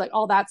your board, like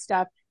all that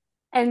stuff.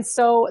 And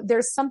so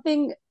there's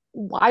something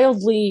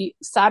wildly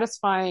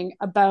satisfying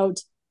about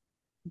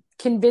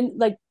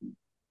like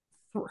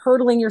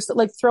hurdling yourself,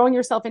 like throwing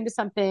yourself into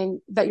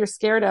something that you're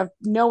scared of,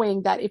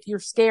 knowing that if you're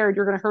scared,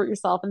 you're going to hurt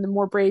yourself. And the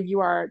more brave you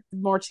are, the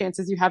more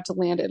chances you have to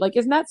land it. Like,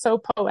 isn't that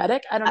so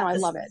poetic? I don't know. I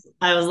love it.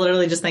 I was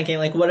literally just thinking,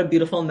 like, what a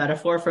beautiful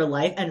metaphor for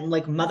life and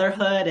like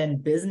motherhood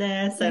and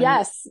business and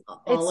Yes,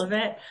 all of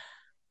it.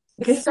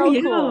 Good it's for so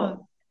you.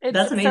 cool. It's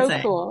That's so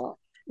amazing. cool.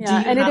 Do Yeah.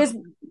 you And it have, is,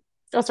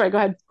 oh, sorry, go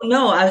ahead.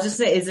 no, I was just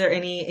saying, is there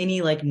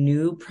any like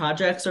new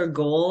projects or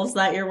goals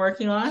that you're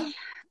working on?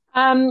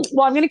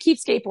 Well, I'm going to keep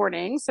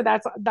skateboarding. So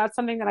that's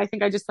something that I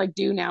think I just like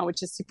do now,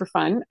 which is super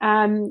fun.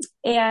 And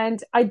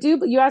I do,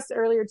 you asked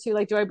earlier too,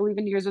 like, do I believe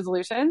in New Year's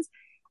resolutions?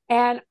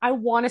 And I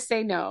want to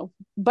say no,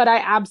 but I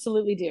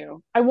absolutely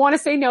do. I want to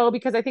say no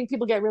because I think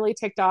people get really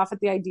ticked off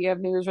at the idea of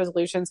New Year's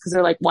resolutions because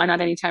they're like, why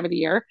not any time of the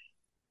year?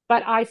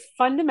 But I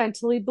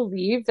fundamentally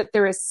believe that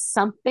there is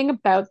something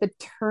about the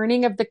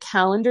turning of the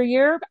calendar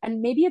year,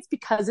 and maybe it's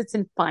because it's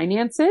in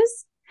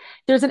finances.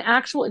 It's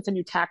a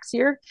new tax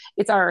year.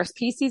 It's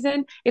RSP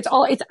season. It's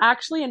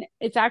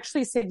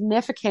actually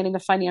significant in the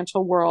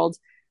financial world,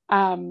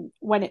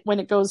 when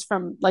it goes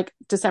from like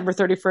December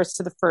 31st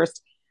to the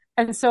 1st.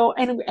 And so,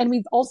 and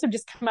we've also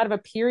just come out of a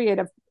period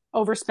of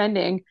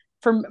overspending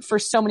for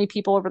so many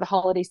people over the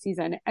holiday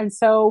season. And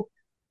so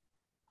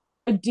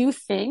I do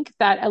think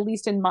that, at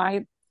least in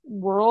my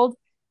world,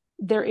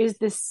 there is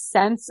this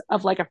sense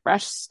of like a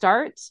fresh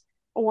start,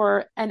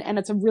 and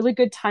it's a really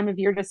good time of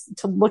year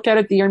to look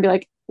at the year and be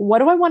like, what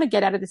do I want to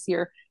get out of this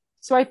year?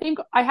 So I think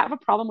I have a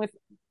problem with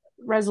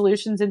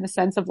resolutions in the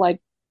sense of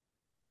like,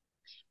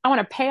 I want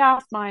to pay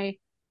off my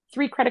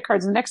 3 credit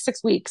cards in the next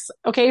 6 weeks.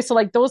 Okay. So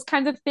like those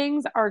kinds of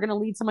things are going to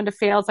lead someone to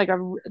fail. It's like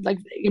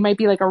it might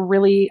be like a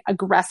really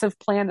aggressive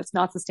plan that's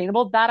not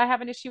sustainable. That I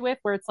have an issue with,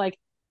 where it's like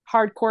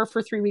hardcore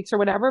for 3 weeks or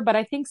whatever. But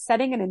I think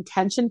setting an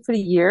intention for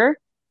the year,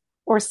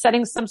 or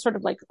setting some sort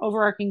of like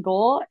overarching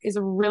goal, is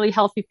a really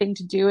healthy thing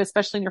to do,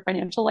 especially in your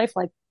financial life.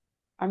 Like,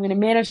 I'm going to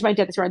manage my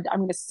debt this year. I'm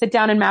going to sit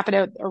down and map it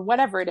out, or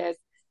whatever it is.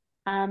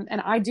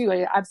 And I do.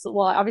 I absolutely.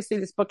 Well, obviously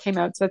this book came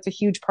out, so that's a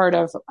huge part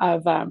of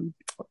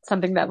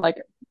something that like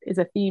is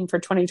a theme for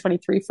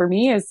 2023 for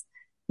me. Is,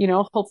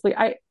 hopefully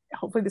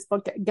this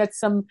book gets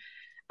some.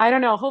 I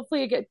don't know.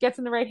 Hopefully it gets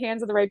in the right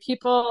hands of the right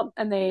people,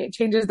 and they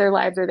changes their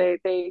lives, or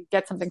they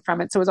get something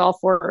from it. So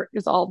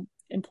it's all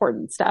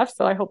important stuff.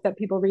 So I hope that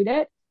people read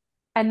it.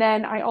 And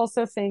then I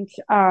also think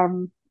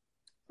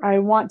I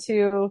want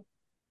to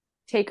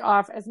take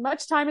off as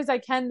much time as I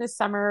can this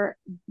summer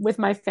with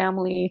my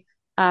family,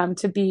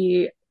 to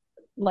be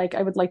like,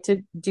 I would like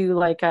to do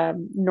like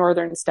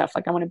northern stuff.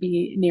 Like, I want to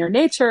be near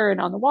nature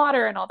and on the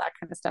water and all that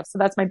kind of stuff. So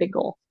that's my big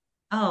goal.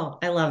 Oh,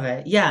 I love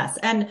it. Yes.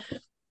 And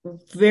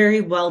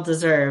very well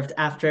deserved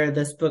after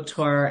this book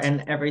tour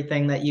and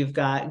everything that you've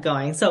got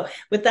going. So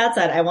with that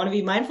said, I want to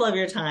be mindful of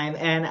your time,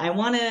 and I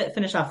want to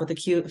finish off with a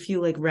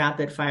few like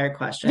rapid fire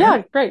questions.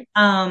 Yeah, great.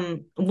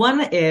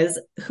 One is,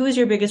 who is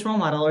your biggest role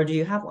model, or do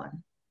you have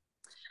one?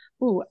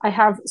 Ooh, I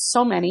have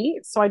so many.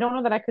 So I don't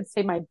know that I could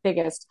say my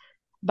biggest,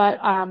 but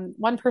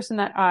one person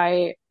that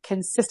I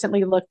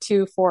consistently look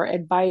to for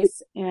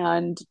advice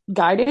and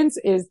guidance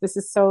is, this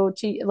is so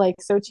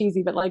so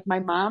cheesy, but like my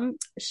mom.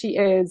 She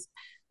is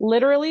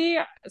literally,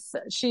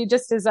 she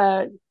just is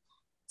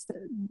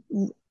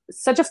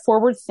such a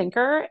forward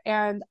thinker,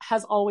 and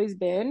has always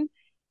been,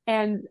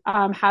 and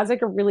has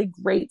like a really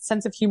great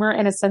sense of humor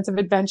and a sense of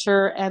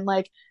adventure, and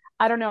like,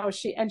 I don't know,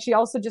 she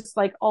also just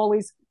like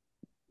always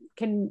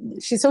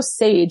she's so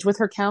sage with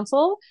her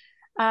counsel.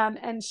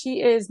 And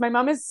my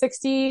mom is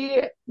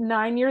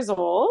 69 years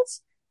old,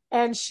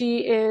 and she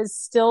is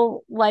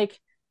still like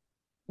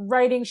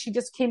writing. She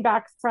just came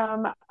back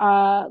from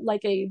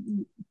like a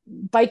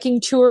biking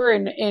tour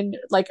in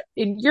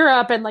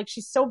Europe, and like,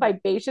 she's so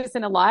vivacious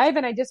and alive.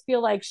 And I just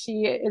feel like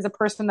she is a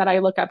person that I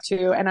look up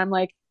to, and I'm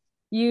like,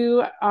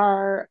 you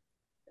are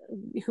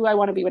who I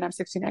want to be when I'm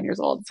 69 years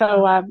old.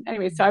 So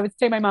anyway, so I would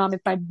say my mom is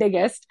my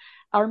biggest,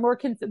 or more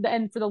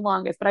and for the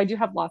longest, but I do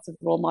have lots of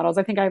role models.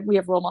 I think we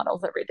have role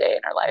models every day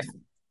in our life.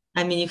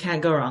 I mean, you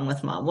can't go wrong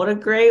with mom. What a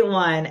great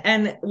one.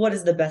 And what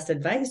is the best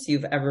advice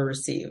you've ever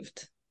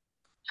received?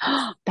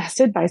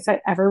 Best advice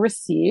I ever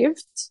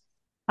received.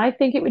 I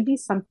think it would be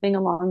something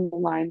along the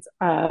lines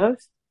of,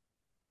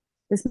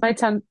 this might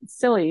sound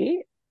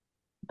silly,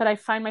 but I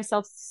find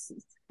myself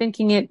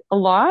thinking it a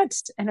lot,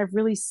 and I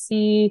really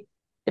see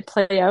it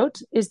play out,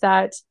 is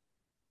that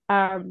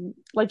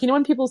Like,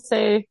 when people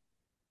say,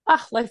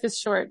 ah, life is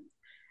short.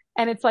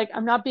 And it's like,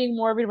 I'm not being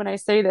morbid when I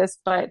say this,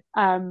 but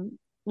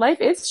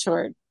life is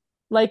short.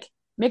 Like,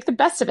 make the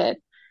best of it.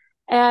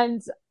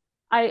 And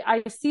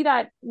I see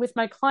that with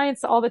my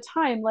clients all the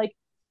time. Like,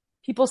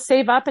 people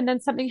save up and then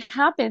something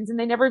happens and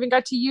they never even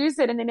got to use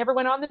it and they never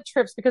went on the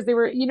trips because they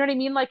were, you know what I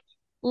mean? Like,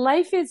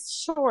 life is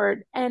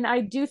short. And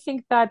I do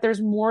think that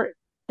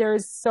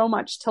there's so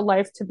much to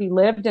life to be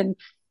lived. And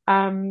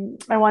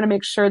I want to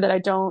make sure that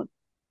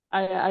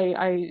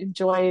I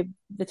enjoy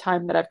the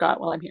time that I've got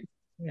while I'm here.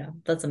 Yeah,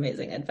 that's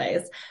amazing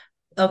advice.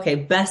 Okay,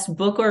 best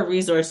book or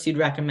resource you'd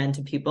recommend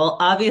to people?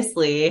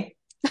 Obviously,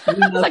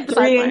 Like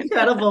three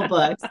incredible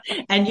books,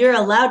 and you're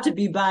allowed to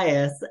be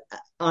biased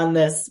on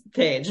this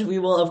page. We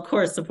will, of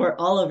course, support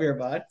all of your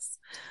books.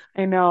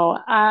 I know.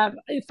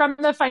 From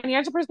the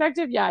financial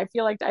perspective, yeah, I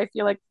feel like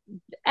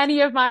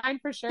any of mine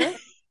for sure.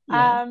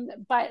 Yeah.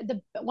 But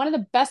one of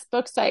the best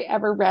books I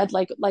ever read,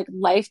 like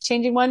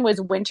life-changing one,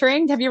 was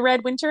Wintering. Have you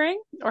read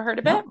Wintering or heard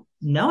of it?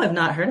 No, I've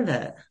not heard of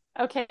it.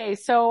 Okay,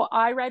 so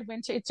I read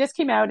Winter. It just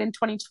came out in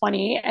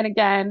 2020, and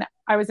again,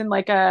 I was in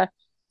like it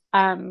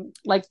was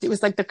it was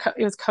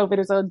COVID. It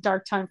was a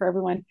dark time for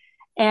everyone,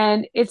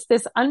 and it's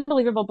this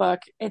unbelievable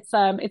book. It's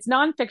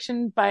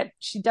nonfiction, but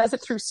she does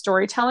it through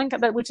storytelling,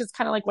 which is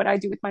kind of like what I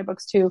do with my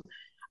books too.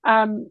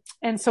 And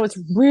so it's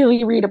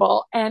really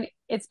readable, and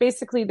it's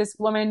basically this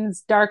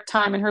woman's dark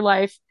time in her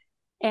life,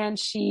 and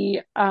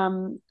she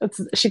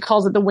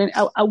calls it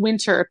a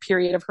winter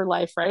period of her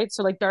life, right?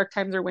 So like dark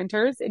times are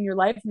winters in your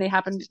life, and they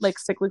happen like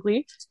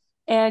cyclically.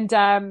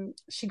 And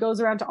she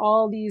goes around to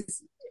all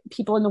these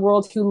people in the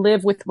world who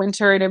live with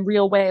winter in a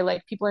real way,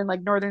 like people in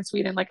like northern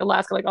Sweden, like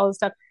Alaska, like all this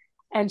stuff.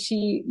 And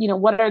she,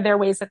 what are their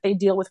ways that they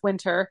deal with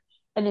winter?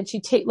 And then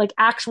she take like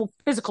actual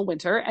physical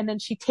winter, and then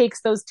she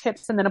takes those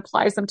tips and then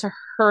applies them to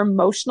her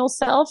emotional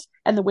self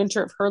and the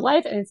winter of her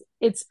life. And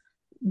it's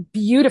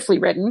beautifully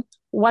written,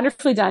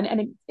 wonderfully done.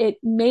 And it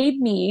made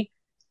me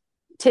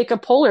take a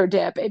polar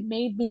dip. It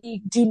made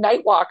me do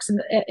night walks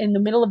in the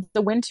middle of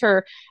the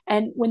winter.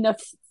 And when the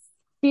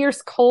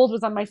fierce cold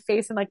was on my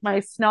face and like my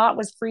snot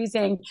was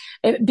freezing,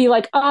 it'd be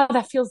like, oh,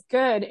 that feels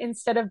good,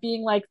 instead of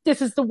being like,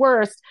 this is the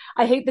worst.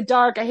 I hate the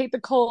dark. I hate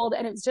the cold.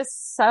 And it was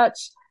just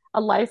such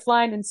a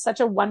lifeline and such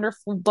a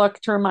wonderful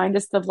book to remind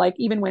us of like,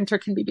 even winter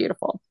can be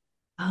beautiful.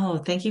 Oh,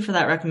 thank you for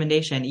that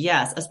recommendation.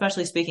 Yes,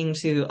 especially speaking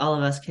to all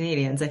of us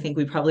Canadians, I think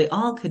we probably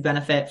all could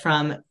benefit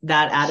from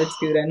that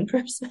attitude and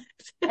perspective.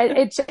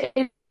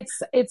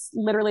 It's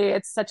literally,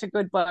 it's such a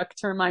good book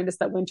to remind us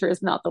that winter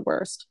is not the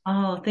worst.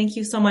 Oh, thank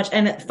you so much.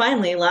 And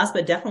finally, last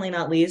but definitely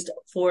not least,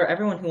 for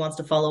everyone who wants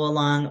to follow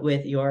along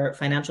with your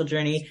financial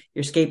journey,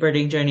 your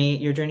skateboarding journey,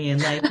 your journey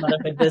in life,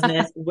 motherhood,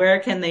 business, where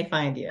can they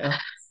find you?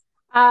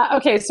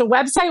 Okay, so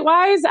website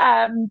wise,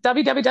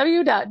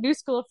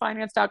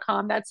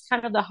 www.newschooloffinance.com. That's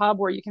kind of the hub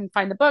where you can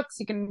find the books,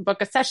 you can book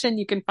a session,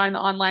 you can find the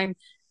online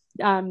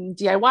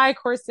DIY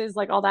courses,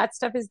 like all that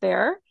stuff is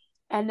there.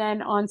 And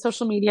then on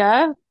social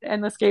media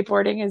and the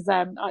skateboarding is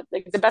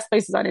like the best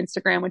place is on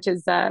Instagram, which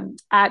is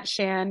at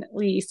Shan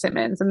Lee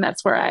Simmons, and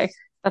that's where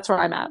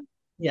I'm at.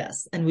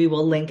 Yes. And we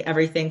will link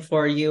everything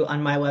for you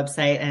on my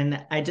website.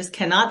 And I just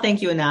cannot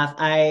thank you enough.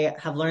 I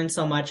have learned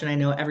so much, and I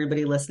know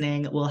everybody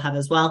listening will have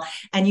as well.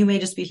 And you may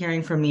just be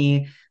hearing from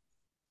me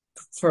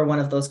for one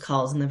of those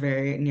calls in the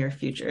very near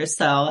future.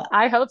 So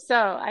I hope so.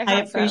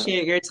 I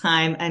appreciate your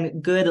time,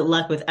 and good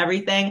luck with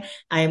everything.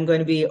 I am going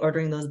to be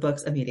ordering those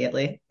books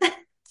immediately.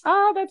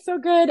 Oh, that's so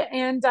good.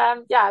 And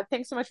yeah,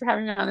 thanks so much for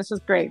having me on. This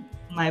was great.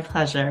 My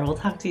pleasure. We'll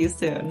talk to you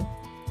soon.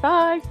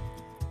 Bye.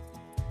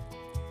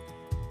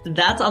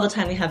 That's all the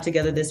time we have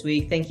together this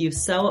week. Thank you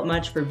so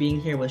much for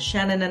being here with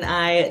Shannon and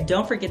I.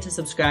 Don't forget to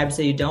subscribe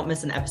so you don't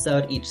miss an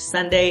episode each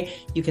Sunday.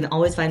 You can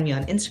always find me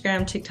on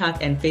Instagram,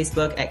 TikTok, and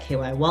Facebook at KY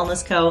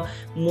Wellness Co.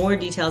 More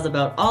details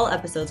about all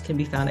episodes can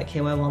be found at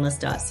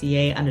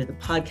kywellness.ca under the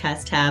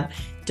podcast tab.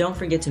 Don't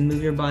forget to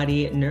move your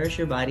body, nourish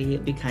your body,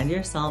 be kind to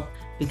yourself,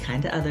 be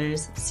kind to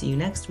others. See you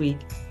next week,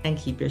 and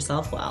keep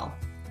yourself well.